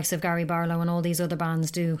the likes of Gary Barlow and all these other bands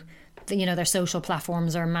do, their social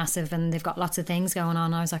platforms are massive and they've got lots of things going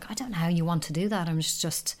on. I was like, I don't know how you want to do that. I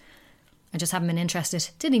just haven't been interested.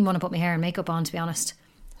 Didn't even want to put my hair and makeup on, to be honest.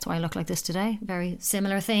 That's why I look like this today. Very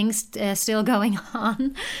similar things still going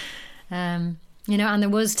on. And there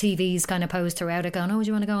was TVs kind of posed throughout it going, oh, do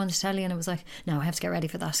you want to go on the telly? And it was like, no, I have to get ready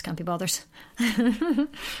for that. Can't be bothered. The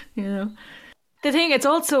thing, it's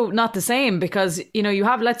also not the same because,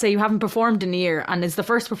 let's say you haven't performed in a year and it's the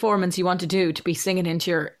first performance you want to do to be singing into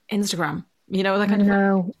your Instagram. That kind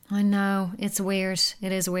of. I know. It's weird.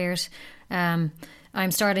 It is weird. I'm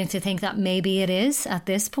starting to think that maybe it is at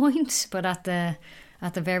this point, but at the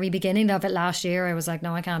very beginning of it last year, I was like,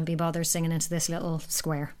 no, I can't be bothered singing into this little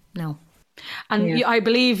square. No. And I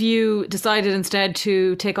believe you decided instead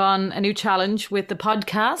to take on a new challenge with the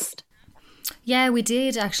podcast. Yeah, we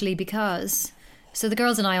did actually, because so the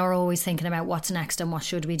girls and I are always thinking about what's next and what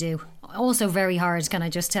should we do. Also very hard, can I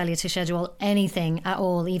just tell you, to schedule anything at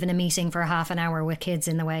all, even a meeting for half an hour with kids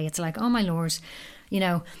in the way. It's like, oh my Lord.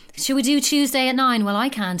 Should we do Tuesday at 9? Well, I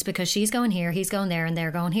can't because she's going here, he's going there, and they're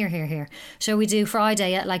going here. Shall we do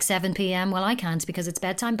Friday at like 7 p.m? Well, I can't because it's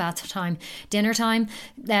bedtime, bath time, dinner time,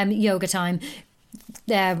 yoga time,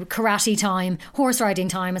 karate time, horse riding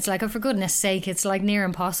time. It's like, oh, for goodness sake, it's like near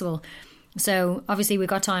impossible. So obviously we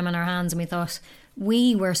got time on our hands and we thought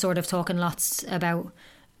we were sort of talking lots about,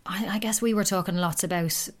 I guess we were talking lots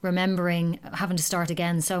about remembering having to start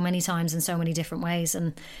again so many times in so many different ways.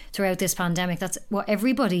 And throughout this pandemic, that's what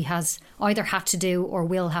everybody has either had to do or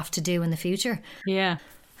will have to do in the future. Yeah.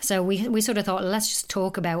 So we sort of thought, let's just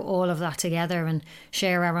talk about all of that together and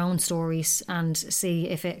share our own stories and see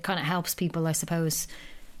if it kind of helps people, I suppose,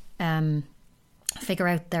 figure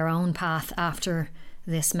out their own path after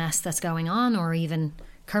this mess that's going on, or even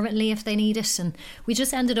currently if they need it. And we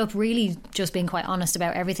just ended up really just being quite honest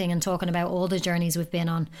about everything and talking about all the journeys we've been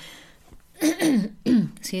on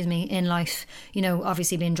excuse me, in life,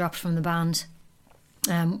 obviously being dropped from the band,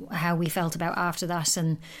 how we felt about after that,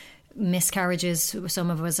 and miscarriages some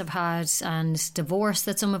of us have had, and divorce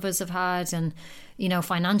that some of us have had, and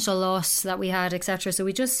financial loss that we had, etc. So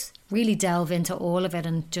we just really delve into all of it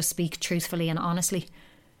and just speak truthfully and honestly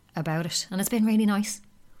about it, and it's been really nice.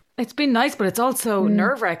 It's been nice, but it's also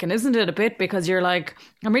nerve-wracking, isn't it, a bit? Because you're like,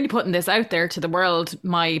 I'm really putting this out there to the world,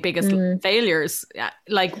 my biggest failures.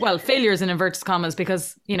 Failures in inverted commas,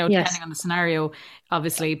 because, depending on the scenario,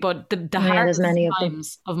 obviously, but the hardest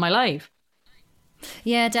times of my life.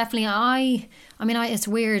 Yeah, definitely. I mean, it's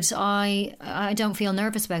weird. I don't feel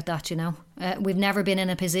nervous about that, you know. We've never been in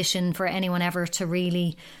a position for anyone ever to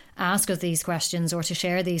really ask us these questions or to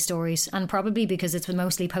share these stories. And probably because it's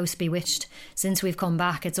mostly post-Bewitched. Since we've come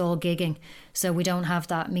back, it's all gigging. So we don't have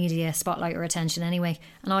that media spotlight or attention anyway.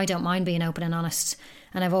 And I don't mind being open and honest.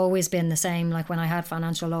 And I've always been the same. Like when I had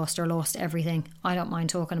financial loss or lost everything, I don't mind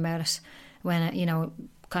talking about it. When, you know,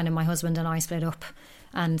 kind of my husband and I split up.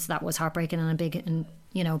 And that was heartbreaking and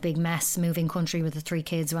a big mess, moving country with the 3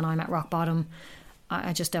 kids when I'm at rock bottom.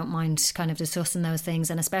 I just don't mind kind of discussing those things,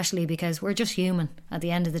 and especially because we're just human at the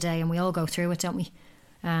end of the day, and we all go through it, don't we?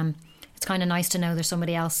 It's kind of nice to know there's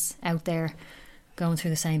somebody else out there going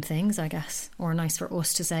through the same things, I guess, or nice for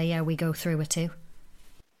us to say, yeah, we go through it too.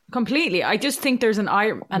 Completely. I just think there's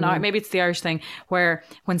maybe it's the Irish thing where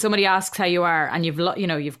when somebody asks how you are and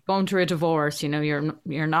you've gone through a divorce, you know,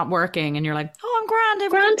 you're not working, and you're like, oh, I'm grand,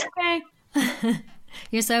 everything's okay.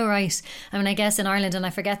 You're so right. I mean, I guess in Ireland, and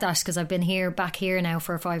I forget that because I've been back here now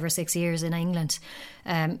for 5 or 6 years in England,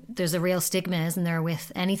 there's a real stigma, isn't there, with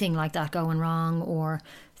anything like that going wrong or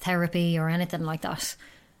therapy or anything like that.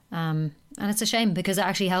 And it's a shame because it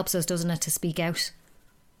actually helps us, doesn't it, to speak out.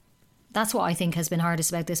 That's what I think has been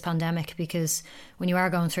hardest about this pandemic, because when you are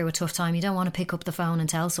going through a tough time, you don't want to pick up the phone and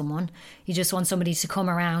tell someone. You just want somebody to come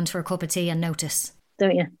around for a cup of tea and notice.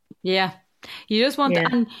 Don't you? Yeah. You just want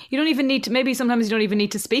and you don't even need to, maybe sometimes you don't even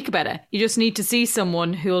need to speak about it. You just need to see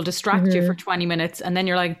someone who will distract you for 20 minutes and then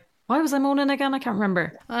you're like, why was I moaning again? I can't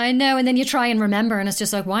remember. I know. And then you try and remember and it's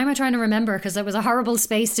just like, why am I trying to remember? Because it was a horrible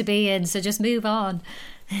space to be in. So just move on.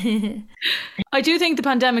 I do think the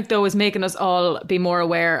pandemic, though, is making us all be more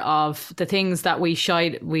aware of the things that we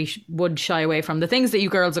would shy away from, the things that you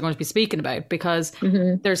girls are going to be speaking about, because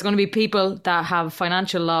there's going to be people that have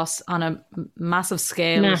financial loss on a massive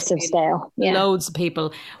scale. Yeah. Loads of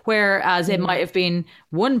people. Whereas it might have been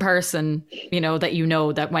one person,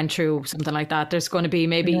 that went through something like that. There's going to be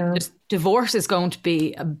maybe just divorce is going to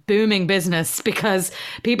be a booming business because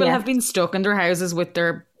people have been stuck in their houses with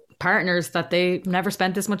their partners that they never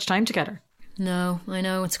spent this much time together. No, I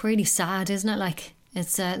know. It's really sad, isn't it? Like,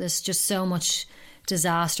 it's there's just so much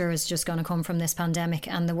disaster is just going to come from this pandemic,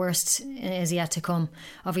 and the worst is yet to come.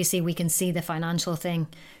 Obviously, we can see the financial thing.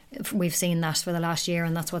 We've seen that for the last year,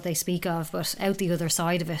 and that's what they speak of. But out the other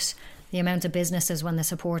side of it, the amount of businesses when the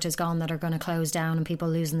support is gone that are going to close down and people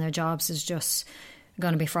losing their jobs is just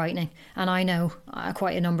going to be frightening. And I know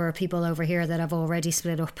quite a number of people over here that have already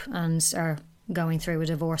split up and are going through a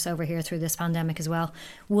divorce over here through this pandemic as well.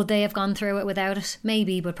 Would they have gone through it without it?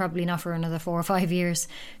 Maybe, but probably not for another 4 or 5 years.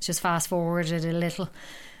 It's just fast forwarded a little.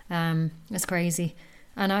 It's crazy.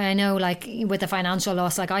 And I know, like, with the financial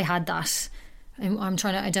loss, like I had that. I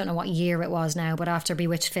don't know what year it was now, but after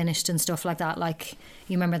Bewitched finished and stuff like that, like,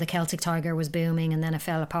 you remember the Celtic Tiger was booming and then it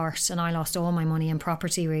fell apart, and I lost all my money in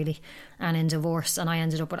property really and in divorce, and I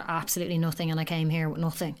ended up with absolutely nothing, and I came here with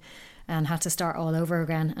nothing and had to start all over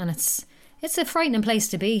again. And it's a frightening place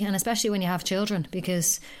to be, and especially when you have children,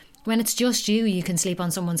 because when it's just you can sleep on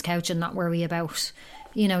someone's couch and not worry about,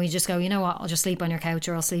 you just go, you know what, I'll just sleep on your couch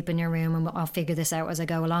or I'll sleep in your room and I'll figure this out as I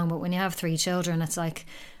go along. But when you have 3 children, it's like,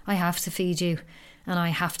 I have to feed you and I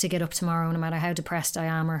have to get up tomorrow no matter how depressed I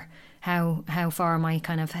am or how far my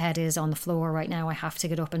kind of head is on the floor right now. I have to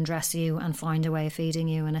get up and dress you and find a way of feeding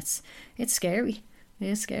you, and it's scary. It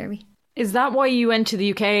is scary. Is that why you went to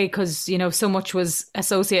the UK? Because, so much was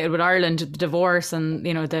associated with Ireland, the divorce and,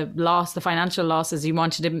 the financial losses. You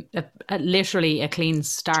wanted literally a clean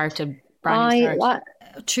start, a brand new start.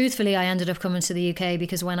 Truthfully, I ended up coming to the UK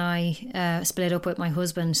because when I split up with my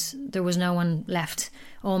husband, there was no one left.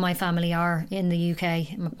 All my family are in the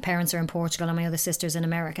UK. My parents are in Portugal and my other sister's in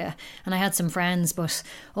America. And I had some friends, but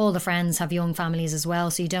all the friends have young families as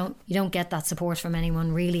well. So you don't get that support from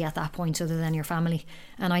anyone really at that point other than your family.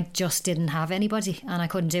 And I just didn't have anybody and I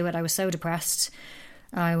couldn't do it. I was so depressed.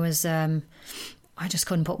 I just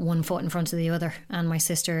couldn't put one foot in front of the other. And my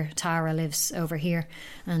sister Tara lives over here,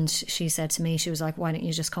 and she said to me, she was like, why don't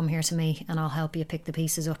you just come here to me and I'll help you pick the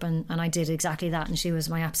pieces up. And I did exactly that, and she was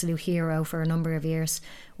my absolute hero for a number of years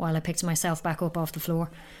while I picked myself back up off the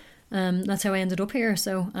floor. That's how I ended up here.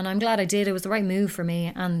 And I'm glad I did. It was the right move for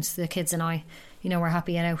me, and the kids and I, we're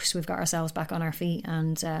happy out. We've got ourselves back on our feet,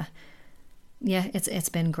 and it's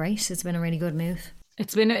been great. It's been a really good move.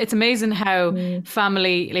 It's amazing how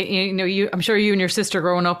family, I'm sure you and your sister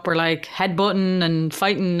growing up were like headbutting and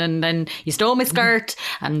fighting, and then you stole my skirt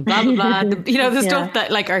and blah, blah, blah. The stuff that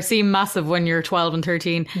like seem massive when you're 12 and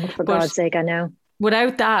 13. For God's sake, I know.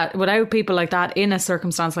 without people like that in a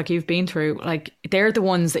circumstance like you've been through, like they're the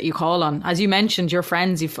ones that you call on. As you mentioned, your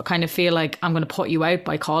friends, you kind of feel like I'm going to put you out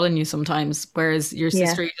by calling you sometimes, whereas your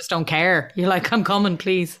sister, you just don't care. You're like, I'm coming,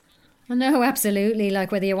 please. No, absolutely.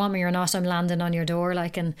 Like whether you want me or not, I'm landing on your door.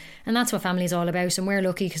 Like, and that's what family's all about. And we're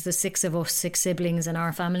lucky because there's 6 of us, 6 siblings in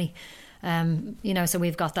our family. You know, so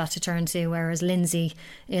we've got that to turn to. Whereas Lindsay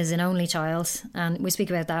is an only child, and we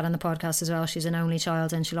speak about that on the podcast as well. She's an only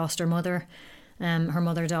child, and she lost her mother. Her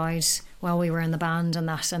mother died while we were in the band and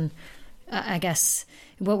that. And I guess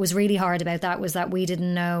what was really hard about that was that we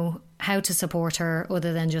didn't know how to support her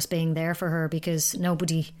other than just being there for her, because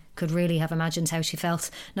nobody could really have imagined how she felt,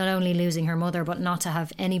 not only losing her mother, but not to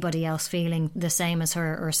have anybody else feeling the same as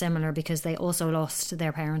her or similar, because they also lost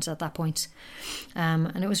their parents at that point.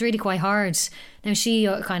 And it was really quite hard. Now she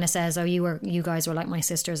kind of says, oh, you guys were like my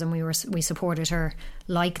sisters, and we supported her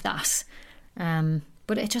like that.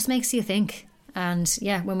 But it just makes you think. And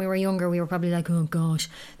yeah, when we were younger, we were probably like, oh gosh,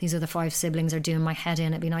 these other 5 siblings are doing my head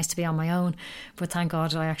in. It'd be nice to be on my own. But thank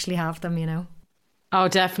God I actually have them, you know. Oh,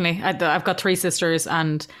 definitely. I've got 3 sisters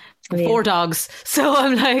and 4 dogs. So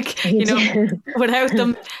I'm like, you know, without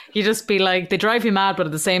them, you just be like, they drive you mad. But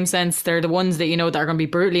in the same sense, they're the ones that, you know, that are going to be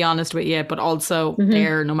brutally honest with you, but also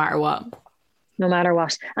there no matter what. No matter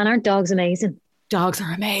what. And aren't dogs amazing? Dogs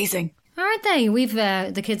are amazing. Aren't they? We've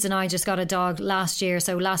the kids and I just got a dog last year,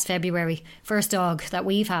 so last February, first dog that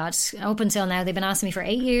we've had. Up until now, they've been asking me for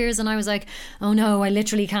 8 years, and I was like, oh no, I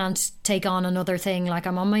literally can't take on another thing. Like,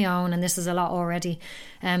 I'm on my own, and this is a lot already.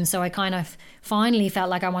 So I kind of finally felt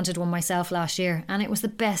like I wanted one myself last year, and it was the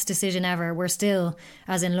best decision ever. We're still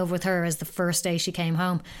as in love with her as the first day she came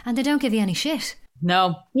home, and they don't give you any shit.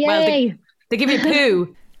 No. Yay. Well, they give you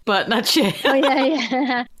poo, but not shit. Oh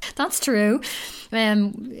yeah. That's true.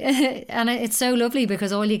 And it's so lovely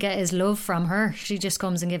because all you get is love from her. She just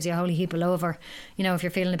comes and gives you a holy heap of love. Or, you know, if you're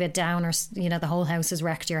feeling a bit down, or, you know, the whole house is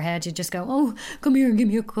wrecked your head, you just go, oh, come here and give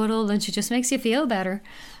me a cuddle, and she just makes you feel better.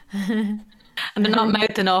 And they're not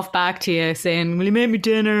mouthing off back to you saying, will you make me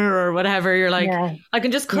dinner or whatever. You're like, I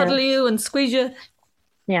can just cuddle you and squeeze you.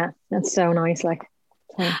 Yeah, that's so nice. Like,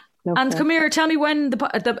 and come here, tell me when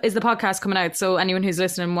is the podcast coming out, so anyone who's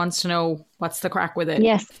listening wants to know what's the crack with it.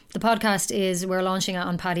 Yes, the podcast we're launching it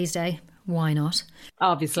on Paddy's Day. Why not?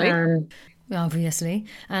 Obviously,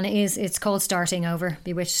 and it's called Starting Over,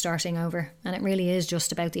 Bewitched Starting Over, and it really is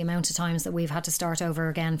just about the amount of times that we've had to start over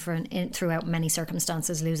again throughout many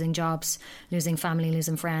circumstances, losing jobs, losing family,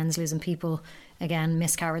 losing friends, losing people, again,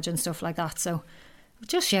 miscarriage and stuff like that. So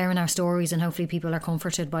just sharing our stories, and hopefully people are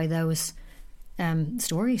comforted by those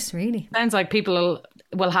stories. Really sounds like people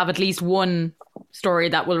will have at least one story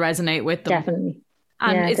that will resonate with them. Definitely.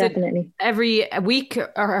 And is definitely. it every week,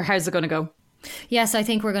 or how's it going to go? Yes, I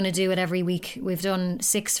think we're going to do it every week. We've done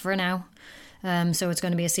 6 for now, so it's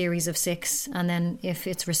going to be a series of 6, and then if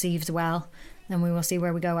it's received well, then we will see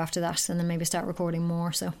where we go after that, and then maybe start recording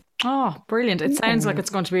more. So brilliant. It sounds like it's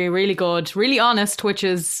going to be really good, really honest, which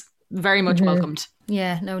is very much welcomed.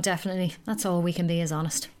 Yeah, no, definitely. That's all we can be, is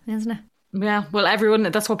honest, isn't it? Yeah, well, everyone,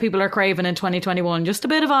 that's what people are craving in 2021. Just a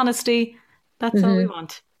bit of honesty. That's all we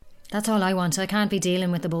want. That's all I want. I can't be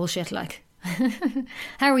dealing with the bullshit, like.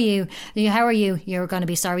 How are you? How are you? You're going to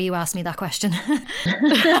be sorry you asked me that question.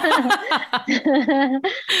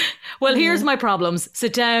 Well, here's my problems.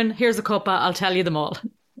 Sit down. Here's a cuppa. I'll tell you them all.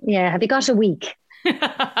 Yeah, have you got a week?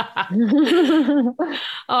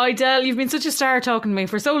 Oh, Adele, you've been such a star talking to me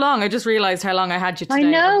for so long. I just realised how long I had you today. I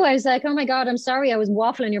know. I was like, oh my God, I'm sorry. I was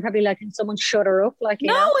waffling. You're probably like, can someone shut her up? Like,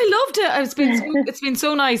 no, I loved it. It's been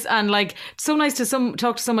so nice, and like so nice to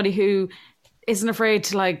talk to somebody who isn't afraid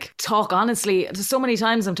to like talk honestly. So many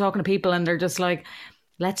times I'm talking to people and they're just like,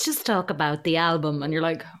 let's just talk about the album, and you're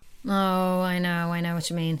like, oh, I know what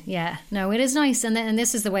you mean. Yeah, no, it is nice, and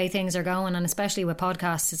this is the way things are going, and especially with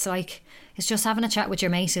podcasts, it's just having a chat with your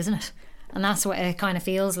mate, isn't it? And that's what it kind of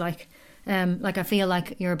feels like. Like I feel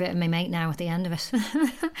like you're a bit of my mate now at the end of it.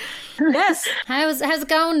 Yes. How's it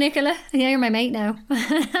going, Nicola? Yeah, you're my mate now.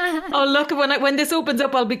 Oh, look, when this opens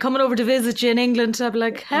up, I'll be coming over to visit you in England. I'll be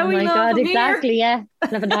like, how are you? Oh my God, exactly, here? Yeah.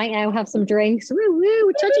 Have a night out, have some drinks. Woo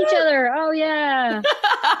woo, touch each other. Oh yeah.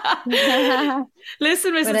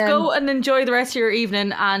 Listen, Mrs. Go and enjoy the rest of your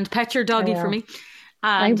evening and pet your doggy for me.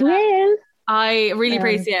 And, I will. I really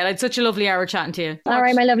appreciate it. I had such a lovely hour chatting to you. All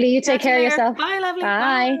right, my lovely. You take care of yourself. Bye, lovely.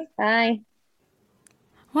 Bye. Bye.